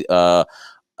stay I'm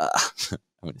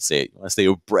going to say it. You want to stay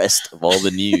abreast of all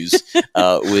the news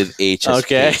with HSP.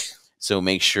 Okay. So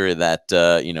make sure that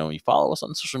you follow us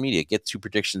on social media. Get 2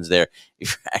 predictions there. If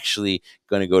you're actually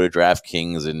going to go to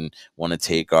DraftKings and want to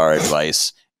take our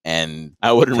advice, and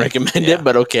I wouldn't recommend it,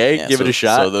 but okay, give it a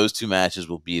shot. So those 2 matches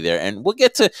will be there, and we'll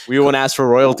get to. We won't ask for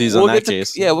royalties on that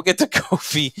case. Yeah, we'll get to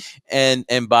Kofi and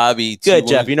Bobby. Good,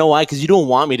 Jeff. You know why? Because you don't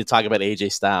want me to talk about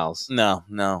AJ Styles. No.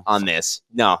 On this,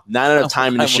 not enough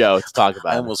time in the show to talk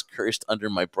about. I almost cursed under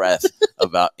my breath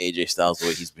about AJ Styles the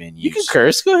way he's being used. You can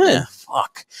curse. Go ahead. Yeah,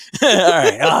 fuck. All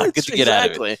right. Good to get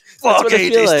out of it. Fuck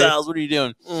AJ Styles. What are you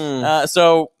doing?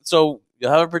 So you'll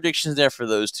have our predictions there for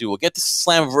those 2. We'll get to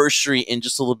Slammiversary in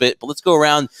just a little bit, but let's go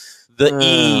around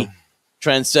the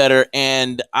Trendsetter.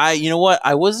 And you know what?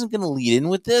 I wasn't going to lead in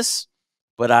with this,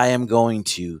 but I am going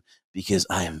to, because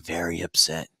I am very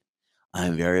upset.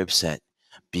 I'm very upset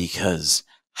because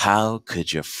how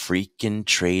could you freaking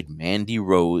trade Mandy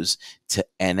Rose to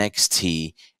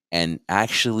NXT? And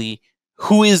actually,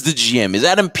 who is the GM? Is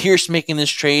Adam Pearce making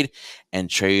this trade? And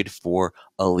trade for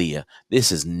Aaliyah.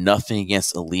 This is nothing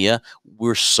against Aaliyah.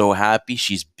 We're so happy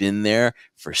she's been there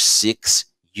for 6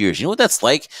 years. You know what that's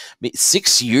like?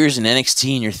 6 years in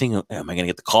NXT, and you're thinking, am I going to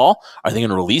get the call? Are they going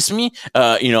to release me?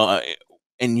 And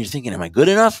you're thinking, am I good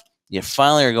enough? You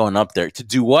finally are going up there. To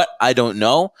do what? I don't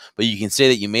know. But you can say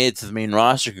that you made it to the main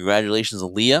roster. Congratulations,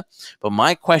 Aaliyah. But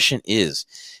my question is,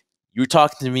 you were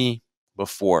talking to me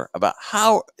before about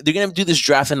how they're going to do this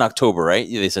draft in October, right?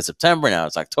 They said September. Now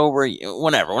it's October.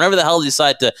 Whenever the hell they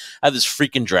decide to have this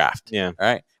freaking draft. Yeah. All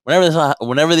right.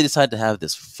 Whenever they decide to have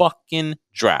this fucking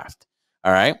draft.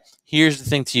 All right. Here's the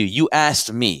thing to you. You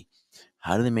asked me,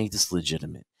 how do they make this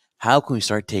legitimate? How can we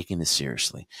start taking this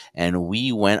seriously? And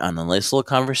we went on a nice little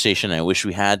conversation. I wish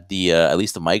we had the at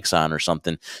least the mics on or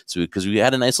something, so because we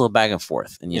had a nice little back and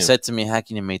forth. And you said to me, "How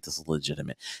can you make this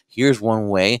legitimate?" Here's one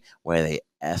way where they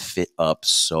F it up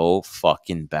so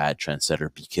fucking bad,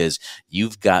 Trendsetter, because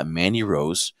you've got Mandy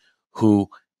Rose, who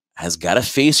has got a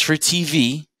face for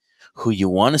TV, who you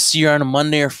want to see her on a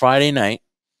Monday or Friday night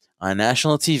on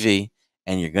national TV,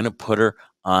 and you're gonna put her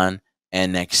on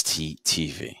NXT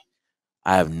TV.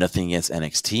 I have nothing against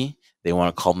NXT. They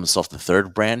want to call themselves the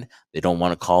third brand. They don't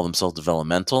want to call themselves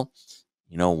developmental.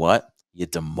 You know what? You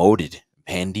demoted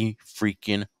Mandy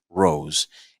freaking Rose.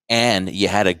 And you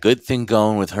had a good thing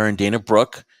going with her and Dana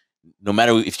Brooke. No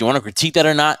matter if you want to critique that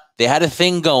or not, they had a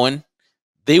thing going.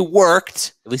 They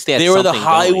worked. At least they were the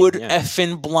Hollywood going, yeah.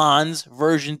 effing Blondes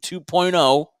version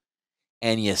 2.0.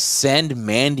 And you send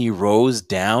Mandy Rose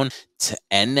down to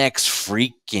NX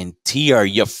freaking T. Are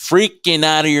you freaking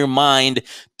out of your mind,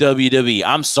 WWE?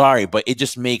 I'm sorry, but it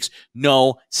just makes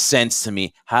no sense to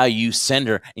me how you send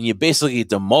her and you basically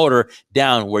demote her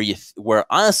down where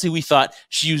honestly we thought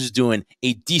she was doing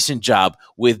a decent job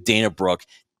with Dana Brooke,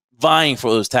 vying for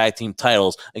those tag team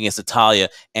titles against Natalya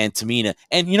and Tamina.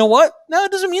 And you know what? Now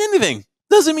it doesn't mean anything.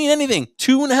 Doesn't mean anything.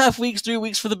 2.5 weeks, 3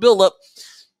 weeks for the build-up.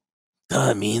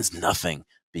 That means nothing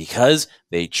because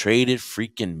they traded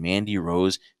freaking Mandy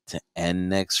Rose to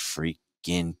NX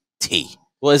freaking T.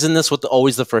 Well, isn't this what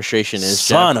always the frustration is,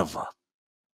 Son Jeff? of a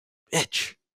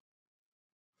bitch.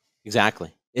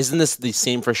 Exactly. Isn't this the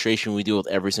same frustration we deal with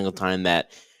every single time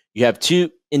that you have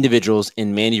two individuals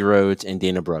in Mandy Rose and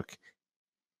Dana Brooke?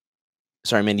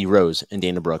 Sorry, Mandy Rose and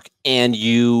Dana Brooke. And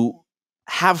you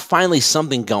have finally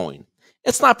something going.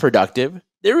 It's not productive.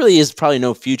 There really is probably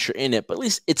no future in it, but at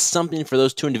least it's something for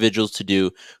those two individuals to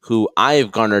do who I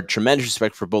have garnered tremendous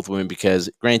respect for both women because,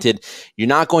 granted, you're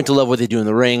not going to love what they do in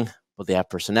the ring, but they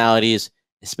have personalities,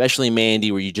 especially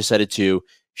Mandy, where you just said it too.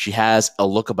 She has a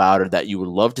look about her that you would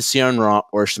love to see on Raw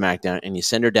or SmackDown, and you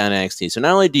send her down to NXT. So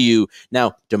not only do you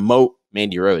now demote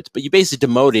Mandy Rose, but you basically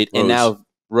demoted and now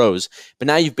Rose. But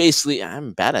now you've basically,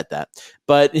 I'm bad at that,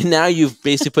 but now you've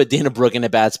basically put Dana Brooke in a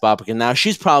bad spot because now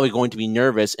she's probably going to be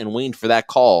nervous and waiting for that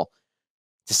call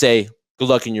to say, good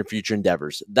luck in your future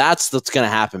endeavors. That's what's going to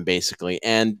happen basically.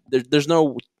 And there's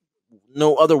no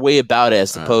other way about it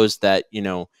as opposed that, you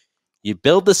know, you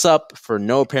build this up for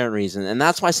no apparent reason. And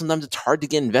that's why sometimes it's hard to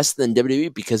get invested in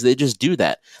WWE because they just do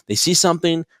that. They see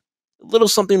something, a little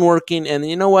something working, and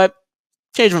you know what?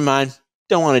 Change my mind.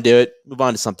 Don't want to do it. Move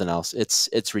on to something else.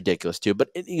 It's ridiculous too. But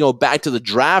you know, back to the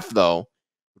draft though,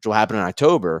 which will happen in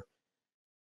October.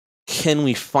 Can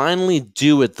we finally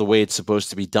do it the way it's supposed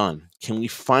to be done? Can we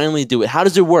finally do it? How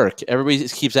does it work? Everybody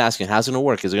keeps asking, how's it going to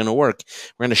work? Is it going to work?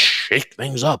 We're going to shake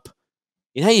things up.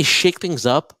 You know how you shake things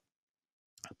up?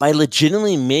 By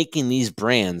legitimately making these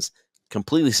brands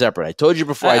completely separate. I told you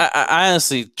before. I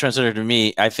honestly, Trendsetter, to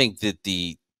me, I think that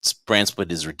the brand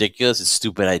split is ridiculous. It's a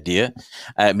stupid idea.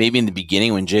 Maybe in the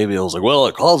beginning when JBL was like, well,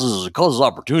 it causes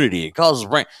opportunity. It causes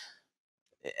brand.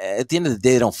 At the end of the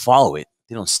day, they don't follow it.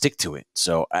 They don't stick to it.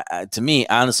 So to me,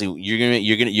 honestly,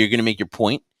 you're gonna make your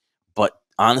point, but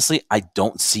honestly, I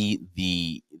don't see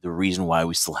the reason why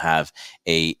we still have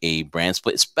a brand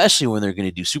split, especially when they're going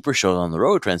to do super shows on the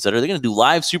road. Trendsetter, they're going to do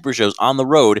live super shows on the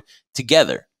road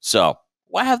together. So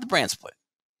why have the brand split?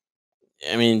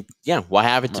 I mean, yeah, why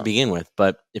have it to begin with?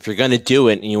 But if you're going to do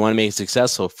it and you want to make it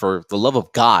successful, for the love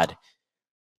of God,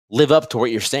 live up to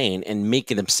what you're saying and make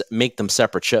them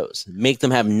separate shows. Make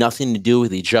them have nothing to do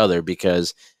with each other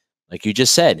because, like you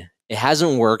just said, it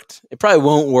hasn't worked. It probably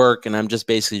won't work, and I'm just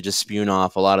basically just spewing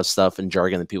off a lot of stuff and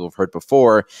jargon that people have heard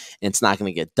before, and it's not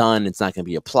going to get done. It's not going to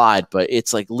be applied, but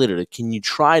it's like literally, can you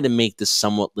try to make this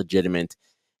somewhat legitimate?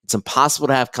 It's impossible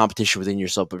to have competition within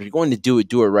yourself, but if you're going to do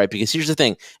it right. Because here's the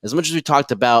thing. As much as we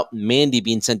talked about Mandy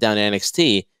being sent down to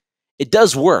NXT, it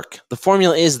does work. The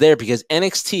formula is there because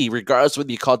NXT, regardless of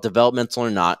whether you call it developmental or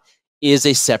not, is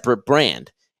a separate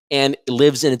brand and it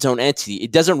lives in its own entity.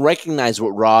 It doesn't recognize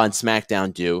what Raw and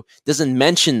SmackDown do, doesn't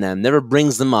mention them, never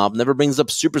brings them up, never brings up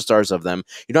superstars of them.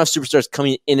 You don't have superstars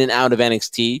coming in and out of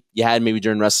NXT. You had maybe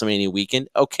during WrestleMania weekend.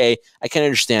 Okay, I can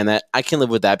understand that. I can live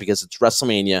with that because it's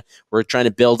WrestleMania. We're trying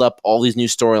to build up all these new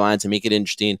storylines and make it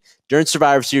interesting. During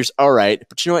Survivor Series, all right.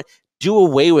 But you know what? Do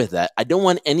away with that. I don't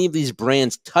want any of these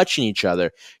brands touching each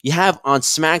other. You have on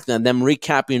SmackDown them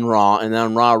recapping Raw and then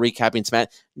on Raw recapping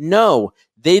Smack. No,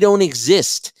 they don't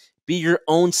exist. Be your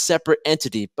own separate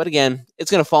entity. But again,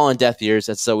 it's going to fall on deaf ears.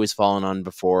 That's always fallen on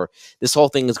before. This whole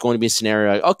thing is going to be a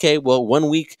scenario like, okay, well, 1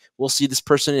 week we'll see this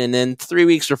person, and then 3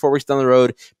 weeks or 4 weeks down the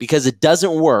road, because it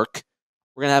doesn't work,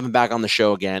 we're going to have them back on the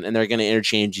show again, and they're going to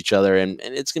interchange each other, and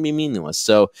it's going to be meaningless.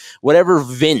 So whatever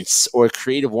Vince or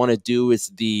creative want to do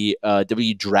with the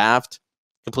W draft,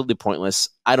 completely pointless.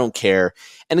 I don't care.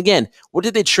 And again, what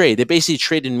did they trade? They basically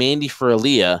traded Mandy for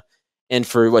Aaliyah, and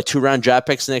for, what, 2-round draft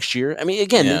picks next year? I mean,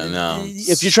 again,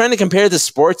 if you're trying to compare the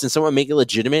sports and somewhat make it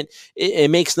legitimate, it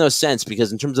makes no sense,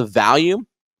 because in terms of value,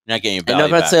 You're not getting your and value I'm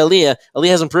about back. to say Aaliyah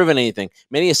hasn't proven anything.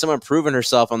 Mandy has someone proven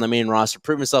herself on the main roster,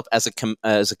 proven herself as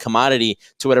a commodity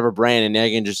to whatever brand, and now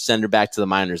you can just send her back to the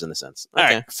minors in a sense. Okay.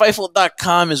 All right.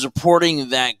 Fightful.com is reporting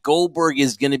that Goldberg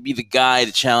is going to be the guy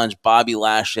to challenge Bobby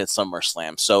Lashley at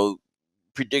SummerSlam. So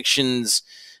predictions,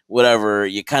 whatever,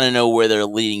 you kind of know where they're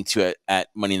leading to at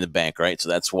Money in the Bank, right? So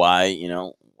that's why,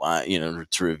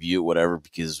 to review whatever,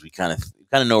 because we kind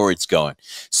of know where it's going.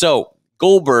 So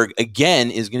Goldberg,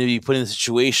 again, is going to be put in a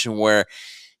situation where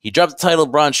he dropped the title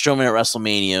to Braun Strowman at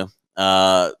WrestleMania.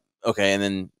 Okay, and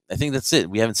then I think that's it.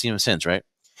 We haven't seen him since, right?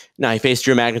 No, he faced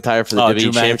Drew McIntyre for the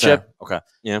WWE Championship. Okay.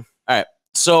 Yeah. All right.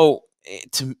 So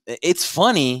it's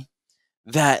funny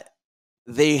that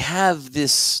they have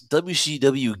this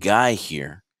WCW guy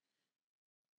here,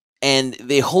 and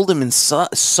they hold him in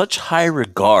such high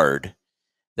regard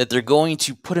that they're going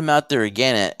to put him out there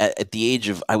again at the age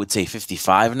of, I would say,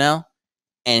 55 now.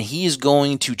 And he's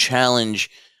going to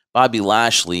challenge Bobby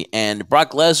Lashley. And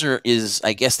Brock Lesnar is,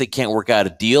 I guess they can't work out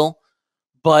a deal.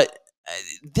 But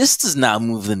this does not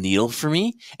move the needle for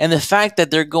me. And the fact that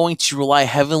they're going to rely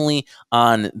heavily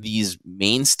on these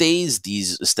mainstays,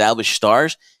 these established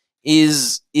stars,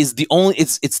 is the only,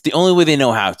 it's the only way they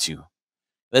know how to.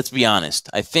 Let's be honest.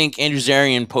 I think Andrew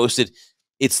Zarian posted,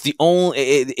 it's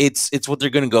what they're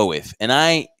going to go with. And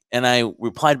I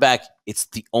replied back, it's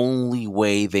the only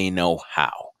way they know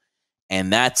how.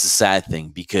 And that's a sad thing,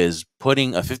 because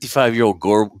putting a 55-year-old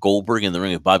Goldberg in the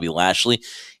ring with Bobby Lashley,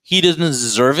 he doesn't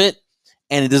deserve it,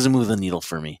 and it doesn't move the needle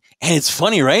for me. And it's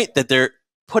funny, right, that they're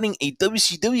putting a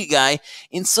WCW guy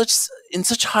in such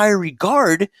high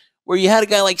regard, where you had a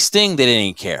guy like Sting that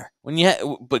didn't care.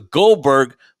 But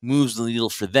Goldberg moves the needle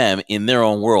for them in their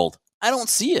own world. I don't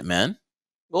see it, man.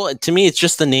 Well, to me, it's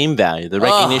just the name value, the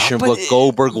recognition of what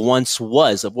Goldberg once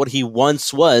was, of what he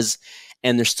once was,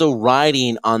 and they're still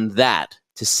riding on that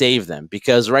to save them.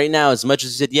 Because right now, as much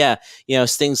as you said,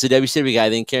 Sting's the WCW guy,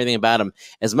 they didn't care anything about him.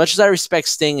 As much as I respect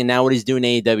Sting and now what he's doing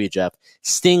in AEW, Jeff,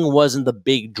 Sting wasn't the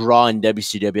big draw in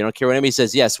WCW. I don't care what anybody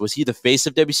says. Yes, was he the face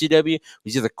of WCW?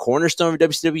 Was he the cornerstone of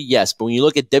WCW? Yes, but when you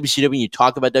look at WCW and you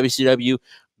talk about WCW,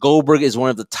 Goldberg is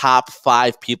one of the top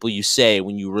 5 people you say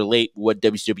when you relate what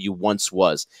WCW once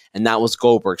was, and that was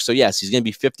Goldberg. So yes, he's going to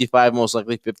be 55, most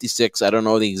likely 56. I don't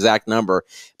know the exact number,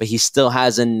 but he still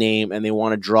has a name, and they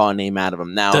want to draw a name out of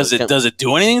him. Now, does it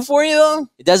do anything for you though?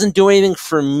 It doesn't do anything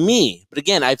for me. But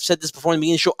again, I've said this before in the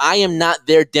beginning of the show. I am not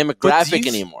their demographic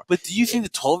anymore. But do you think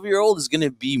the 12-year-old is going to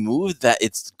be moved that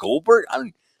it's Goldberg? I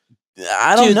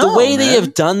don't know. The way they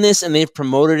have done this, and they've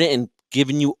promoted it and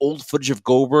giving you old footage of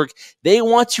Goldberg, they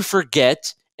want to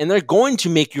forget, and they're going to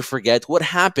make you forget what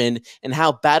happened and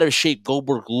how bad of shape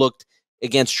Goldberg looked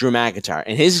against Drew McIntyre.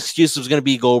 And his excuse was going to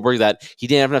be Goldberg that he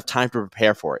didn't have enough time to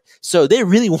prepare for it. So they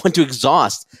really want to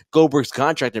exhaust Goldberg's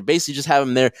contract and basically just have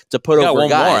him there to put over one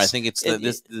guys. More. I think it's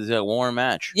this one more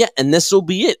match. Yeah, and this will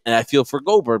be it. And I feel for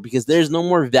Goldberg, because there's no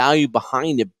more value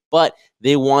behind it, but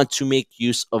they want to make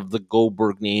use of the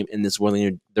Goldberg name in this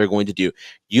one they're going to do.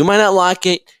 You might not like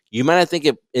it. You might not think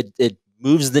it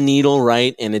moves the needle,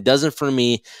 right? And it doesn't for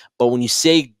me. But when you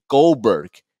say Goldberg,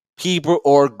 people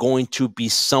are going to be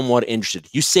somewhat interested.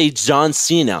 You say John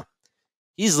Cena,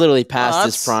 he's literally past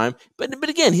his prime. But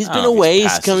again, he's been away.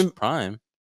 He's coming his prime.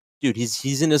 Dude,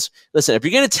 he's in his. Listen, if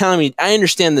you're gonna tell me, I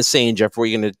understand the saying, Jeff. How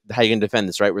you gonna defend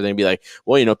this, right? Where they're gonna be like,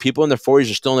 well, people in their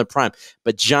 40s are still in their prime.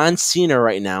 But John Cena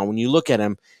right now, when you look at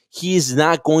him, he's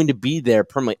not going to be there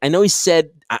permanently. I know he said,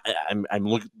 I'm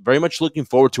very much looking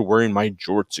forward to wearing my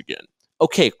jorts again.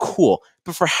 Okay, cool.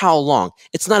 But for how long?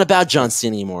 It's not about John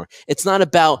Cena anymore. It's not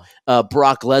about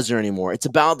Brock Lesnar anymore. It's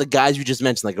about the guys you just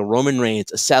mentioned, like a Roman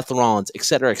Reigns, a Seth Rollins, et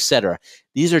cetera, et cetera.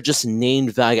 These are just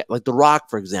named value, like The Rock,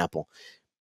 for example.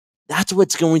 That's what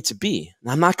it's going to be.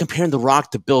 Now, I'm not comparing The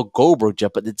Rock to Bill Goldberg,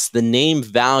 Jeff, but it's the name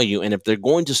value. And if they're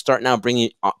going to start now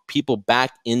bringing people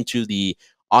back into the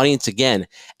audience again,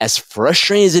 as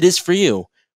frustrating as it is for you,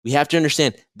 We have to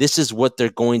understand this is what they're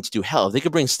going to do. Hell, if they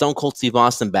could bring Stone Cold Steve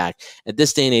Austin back at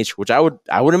this day and age, which I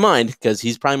wouldn't mind because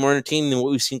he's probably more entertaining than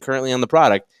what we've seen currently on the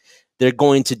product. They're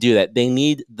going to do that. They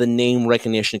need the name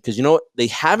recognition because you know what they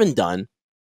haven't done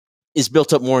is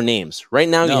built up more names. Right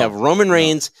now you have Roman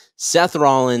Reigns, Seth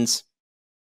Rollins.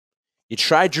 You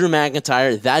tried Drew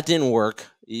McIntyre. That didn't work.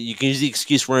 You can use the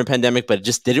excuse we're in a pandemic, but it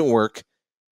just didn't work.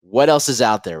 What else is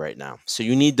out there right now? So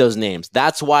you need those names.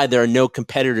 That's why there are no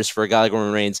competitors for a guy like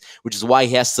Roman Reigns, which is why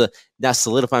he has to now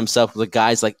solidify himself with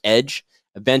guys like Edge.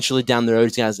 Eventually down the road,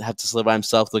 he's going to have to solidify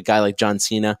himself with a guy like John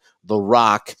Cena, The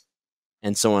Rock,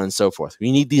 and so on and so forth.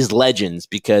 We need these legends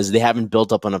because they haven't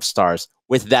built up enough stars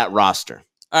with that roster.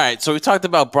 All right, so we talked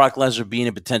about Brock Lesnar being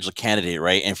a potential candidate,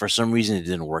 right? And for some reason it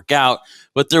didn't work out,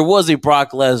 but there was a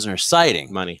Brock Lesnar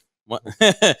sighting. Money.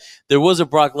 There was a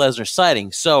Brock Lesnar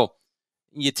sighting. So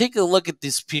you take a look at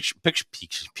this picture.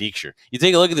 You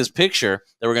take a look at this picture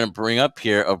that we're going to bring up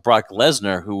here of Brock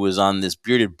Lesnar, who was on this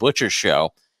Bearded Butcher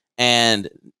show. And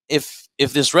if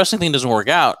this wrestling thing doesn't work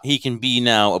out, he can be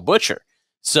now a butcher.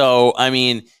 So, I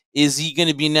mean, is he going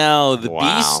to be now the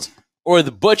Beast or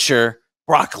the Butcher,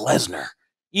 Brock Lesnar?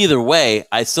 Either way,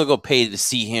 I still go pay to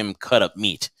see him cut up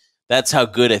meat. That's how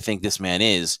good I think this man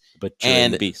is. Butcher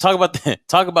and the Beast. Talk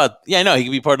about yeah, I know he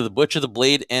can be part of the Butcher, the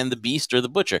Blade, and the Beast or the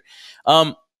Butcher.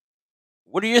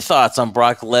 What are your thoughts on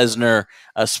Brock Lesnar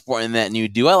sporting that new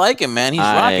do? I like him, man. He's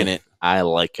rocking it. I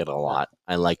like it a lot.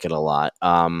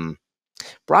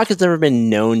 Brock has never been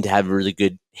known to have really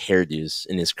good hairdos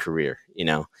in his career, you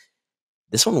know.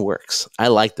 This one works. I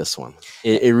like this one.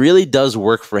 It really does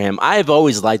work for him. I've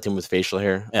always liked him with facial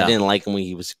hair. Yeah. I didn't like him when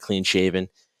he was clean shaven,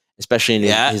 especially in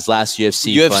his last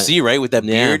UFC fight. Right? With that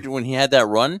beard when he had that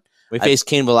run. We faced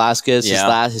Cain Velasquez,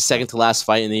 his second to last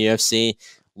fight in the UFC.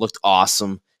 Looked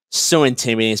awesome. So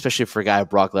intimidating, especially for a guy of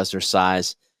Brock Lesnar's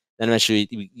size. Then eventually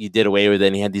you did away with it,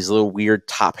 and he had these little weird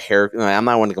top hair. I'm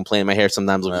not one to complain. My hair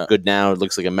sometimes looks good now. It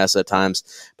looks like a mess at times.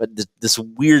 But this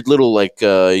weird little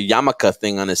yarmulke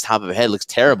thing on his top of his head looks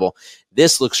terrible.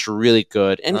 This looks really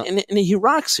good, and he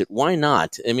rocks it. Why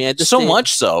not? I mean, so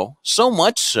much so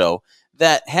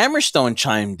that Hammerstone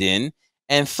chimed in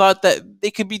and thought that they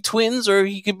could be twins or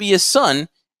he could be his son.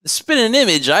 Spin an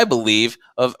image, I believe,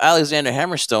 of Alexander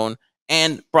Hammerstone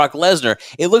and Brock Lesnar.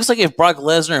 It looks like if Brock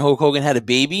Lesnar and Hulk Hogan had a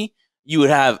baby, you would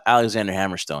have Alexander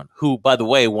Hammerstone, who, by the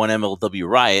way, won MLW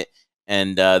Riot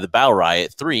and the Battle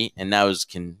Riot 3, and now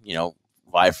can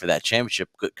vie for that championship.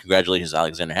 Congratulations,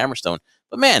 Alexander Hammerstone.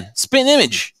 But man, spin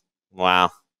image.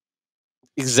 Wow.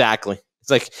 Exactly. It's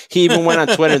like he even went on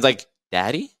Twitter and was like,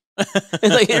 "Daddy?"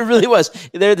 It really was.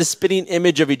 They're the spitting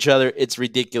image of each other. It's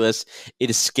ridiculous. It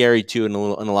is scary too in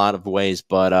a lot of ways.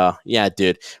 But yeah,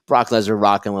 dude, Brock Lesnar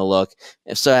rocking the look.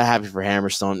 I'm so happy for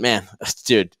Hammerstone, man.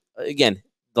 Dude, again,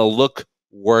 the look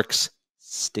works.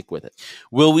 Stick with it.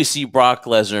 Will we see Brock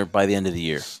Lesnar by the end of the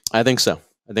year? I think so.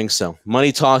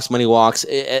 Money talks, money walks.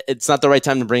 It's not the right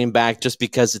time to bring him back just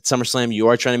because it's SummerSlam. You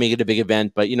are trying to make it a big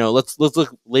event, but let's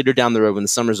look later down the road when the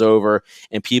summer's over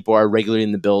and people are regularly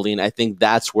in the building. I think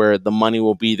that's where the money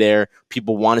will be there.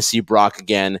 People want to see Brock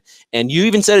again, and you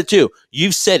even said it too.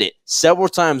 You've said it several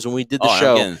times when we did the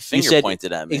show. You said,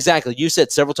 pointed at me. Exactly. You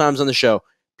said several times on the show,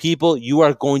 people, you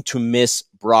are going to miss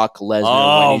Brock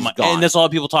Lesnar when he's gone. And that's all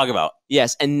people talk about.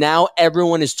 Yes, and now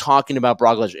everyone is talking about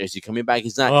Brock Lesnar. Is he coming back?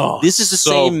 He's not. This is the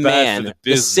same man,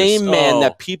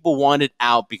 that people wanted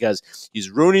out because he's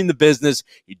ruining the business.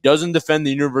 He doesn't defend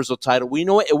the Universal title. We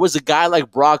know it was a guy like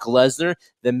Brock Lesnar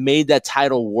that made that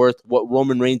title worth what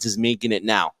Roman Reigns is making it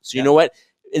now. So you know what?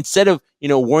 Instead of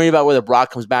worrying about whether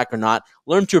Brock comes back or not,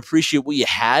 learn to appreciate what you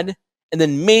had, and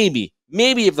then maybe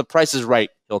if the price is right,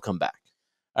 he'll come back.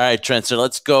 All right, Trent, so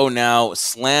let's go now.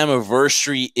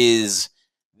 Slammiversary is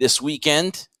this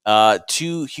weekend.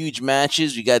 2 huge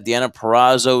matches. We got Deonna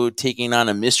Purrazzo taking on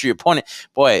a mystery opponent.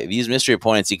 Boy, these mystery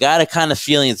opponents, you got a kind of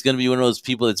feeling it's going to be one of those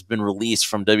people that's been released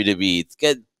from WWE.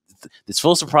 It's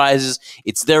full of surprises.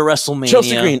 It's their WrestleMania.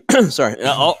 Chelsea Green. Sorry.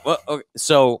 Okay.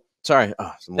 So sorry.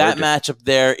 That matchup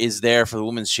there is there for the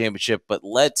Women's Championship. But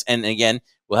and again,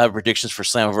 we'll have predictions for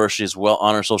Slammiversary as well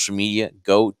on our social media.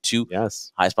 Go to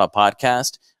High Spot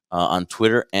Podcast on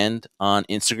Twitter and on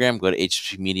Instagram. Go to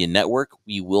HSP Media Network.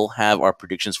 We will have our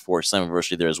predictions for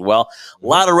Slammiversary there as well. A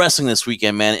lot of wrestling this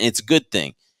weekend, man, and it's a good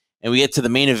thing. And we get to the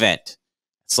main event,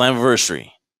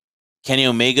 Slammiversary. Kenny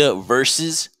Omega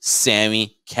versus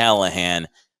Sami Callihan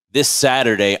this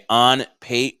Saturday on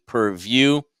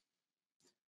pay-per-view.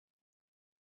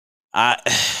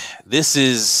 This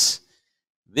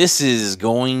is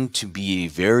going to be a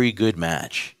very good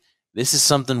match. This is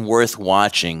something worth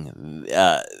watching.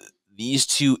 These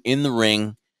two in the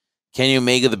ring. Kenny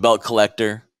Omega, the belt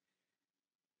collector.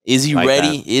 Is he Like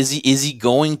ready? that. Is he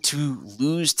going to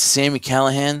lose to Sami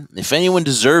Callihan? If anyone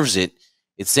deserves it,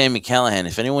 it's Sami Callihan.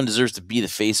 If anyone deserves to be the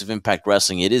face of Impact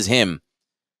Wrestling, it is him.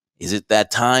 Is it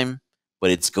that time? But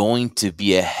it's going to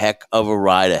be a heck of a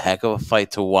ride, a heck of a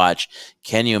fight to watch.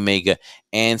 Kenny Omega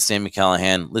and Sami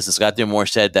Callihan. Listen, Scott D'Amore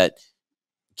said that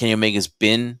Kenny Omega's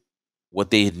been what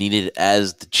they had needed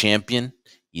as the champion.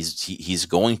 He's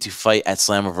going to fight at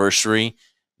Slammiversary.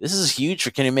 This is huge for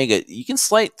Kenny Omega. You can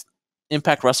slight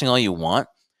Impact Wrestling all you want.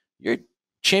 You're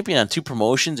champion on 2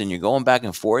 promotions, and you're going back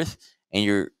and forth, and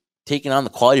you're taking on the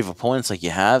quality of opponents like you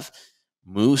have.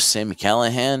 Moose, Sami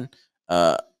Callihan.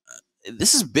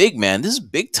 This is big, man. This is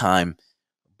big time.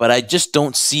 But I just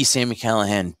don't see Sami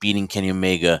Callihan beating Kenny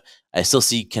Omega. I still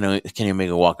see Kenny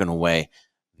Omega walking away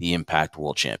the Impact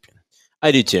World Champion.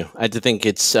 I do too. I do think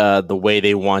it's the way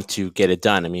they want to get it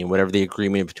done. I mean, whatever the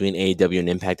agreement between AEW and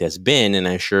Impact has been, and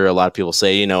I'm sure a lot of people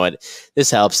say, you know what, this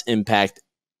helps. Impact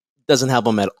doesn't help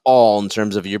them at all in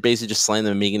terms of you're basically just sliding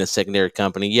them and making a secondary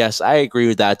company. Yes, I agree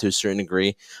with that to a certain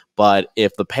degree. But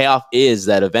if the payoff is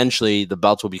that eventually the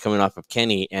belts will be coming off of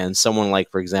Kenny and someone like,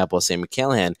 for example, Sami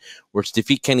Callihan were to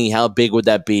defeat Kenny, how big would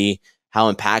that be?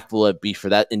 How impactful will it be for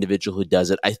that individual who does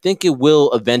it? I think it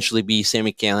will eventually be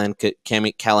Sami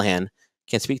Callihan.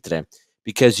 Can't speak today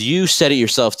because you said it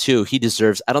yourself too. He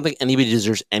deserves. I don't think anybody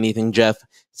deserves anything, Jeff.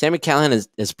 Sami Callihan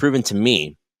has proven to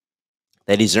me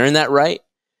that he's earned that right.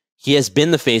 He has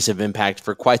been the face of Impact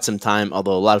for quite some time,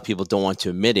 although a lot of people don't want to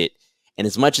admit it. And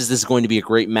as much as this is going to be a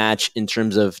great match in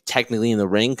terms of technically in the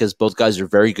ring, because both guys are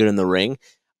very good in the ring,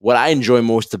 what I enjoy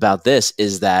most about this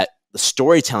is that the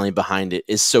storytelling behind it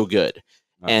is so good.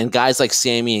 Right. And guys like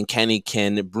Sami and Kenny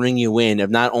can bring you in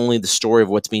of not only the story of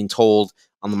what's being told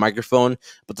on the microphone,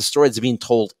 but the story that's being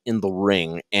told in the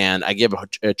ring. And I give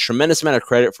a tremendous amount of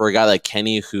credit for a guy like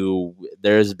Kenny, who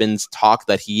there's been talk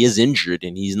that he is injured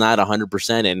and he's not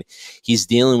 100%, and he's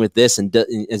dealing with this and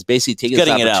is basically taking this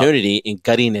opportunity and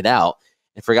gutting it out.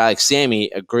 And for a guy like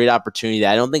Sami, a great opportunity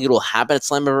that I don't think it will happen at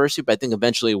Slammiversary, but I think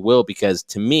eventually it will, because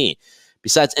to me,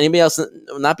 besides anybody else,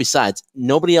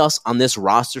 nobody else on this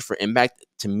roster for Impact,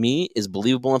 to me, is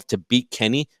believable enough to beat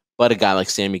Kenny, but a guy like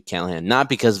Sami Callihan, not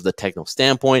because of the technical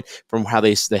standpoint from how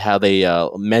they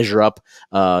measure up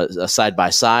side by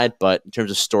side, but in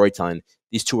terms of storytelling,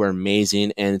 these two are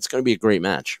amazing, and it's going to be a great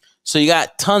match. So you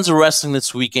got tons of wrestling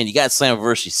this weekend. You got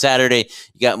Slammiversary Saturday.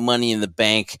 You got Money in the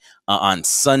Bank on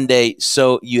Sunday.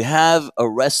 So you have a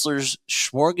wrestler's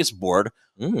smorgasbord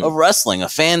of wrestling, a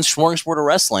fan's smorgasbord of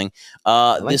wrestling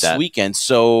this weekend.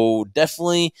 So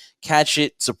definitely catch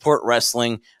it, support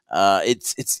wrestling.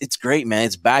 It's great, man.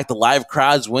 It's back. The live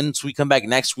crowds, once we come back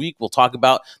next week, we'll talk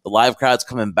about the live crowds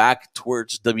coming back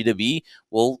towards WWE.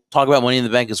 We'll talk about Money in the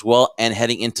Bank as well, and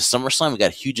heading into SummerSlam. We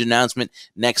got a huge announcement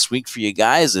next week for you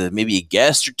guys, maybe a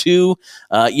guest or two.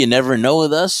 You never know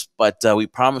with us, but we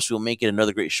promise we'll make it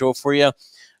another great show for you.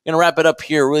 Going to wrap it up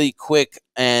here really quick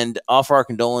and offer our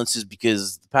condolences,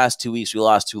 because the past 2 weeks we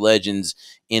lost 2 legends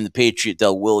in the Patriot,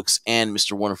 Del Wilkes, and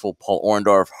Mr. Wonderful Paul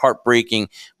Orndorff. Heartbreaking.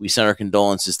 We send our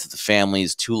condolences to the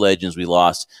families, 2 legends we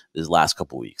lost this last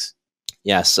couple weeks.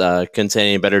 Yes, couldn't say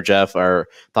any better, Jeff. Our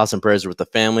thoughts and prayers are with the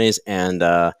families, and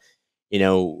you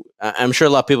know, I'm sure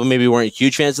a lot of people maybe weren't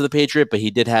huge fans of the Patriot, but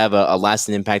he did have a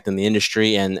lasting impact in the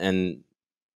industry, and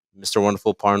Mr.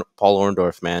 Wonderful Paul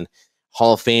Orndorff, man.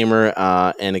 Hall of Famer,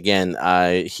 and again,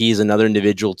 he's another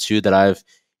individual too that I've,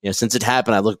 since it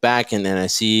happened, I look back and I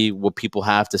see what people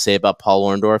have to say about Paul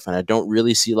Orndorff, and I don't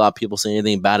really see a lot of people saying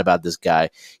anything bad about this guy.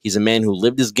 He's a man who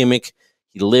lived his gimmick,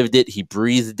 he lived it, he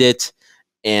breathed it,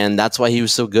 and that's why he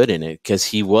was so good in it, because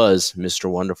he was Mr.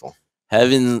 Wonderful.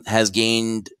 Heaven has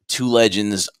gained 2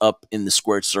 legends up in the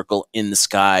squared circle in the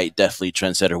sky. Definitely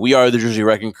Trendsetter. We are the Jersey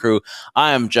Wrecking Crew.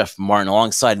 I am Jeff Martin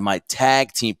alongside my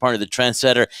tag team partner, the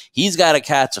Trendsetter. He's got to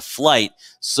catch a flight.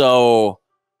 So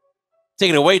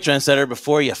take it away, Trendsetter,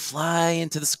 before you fly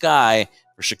into the sky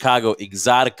for Chicago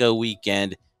Exotica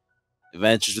weekend.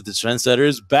 Adventures with the Trendsetter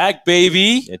is back,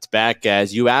 baby. It's back,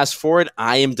 guys. You asked for it.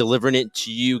 I am delivering it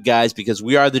to you guys, because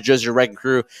we are the Jersey Wrecking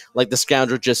Crew, like the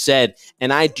scoundrel just said.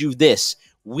 And I do this.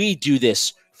 We do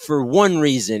this for one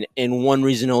reason, and one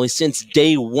reason only. Since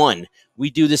day one, we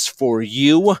do this for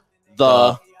you,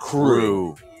 the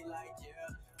crew.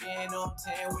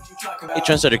 Hey,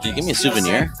 Trendsetter, can you give me a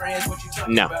souvenir?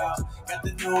 No.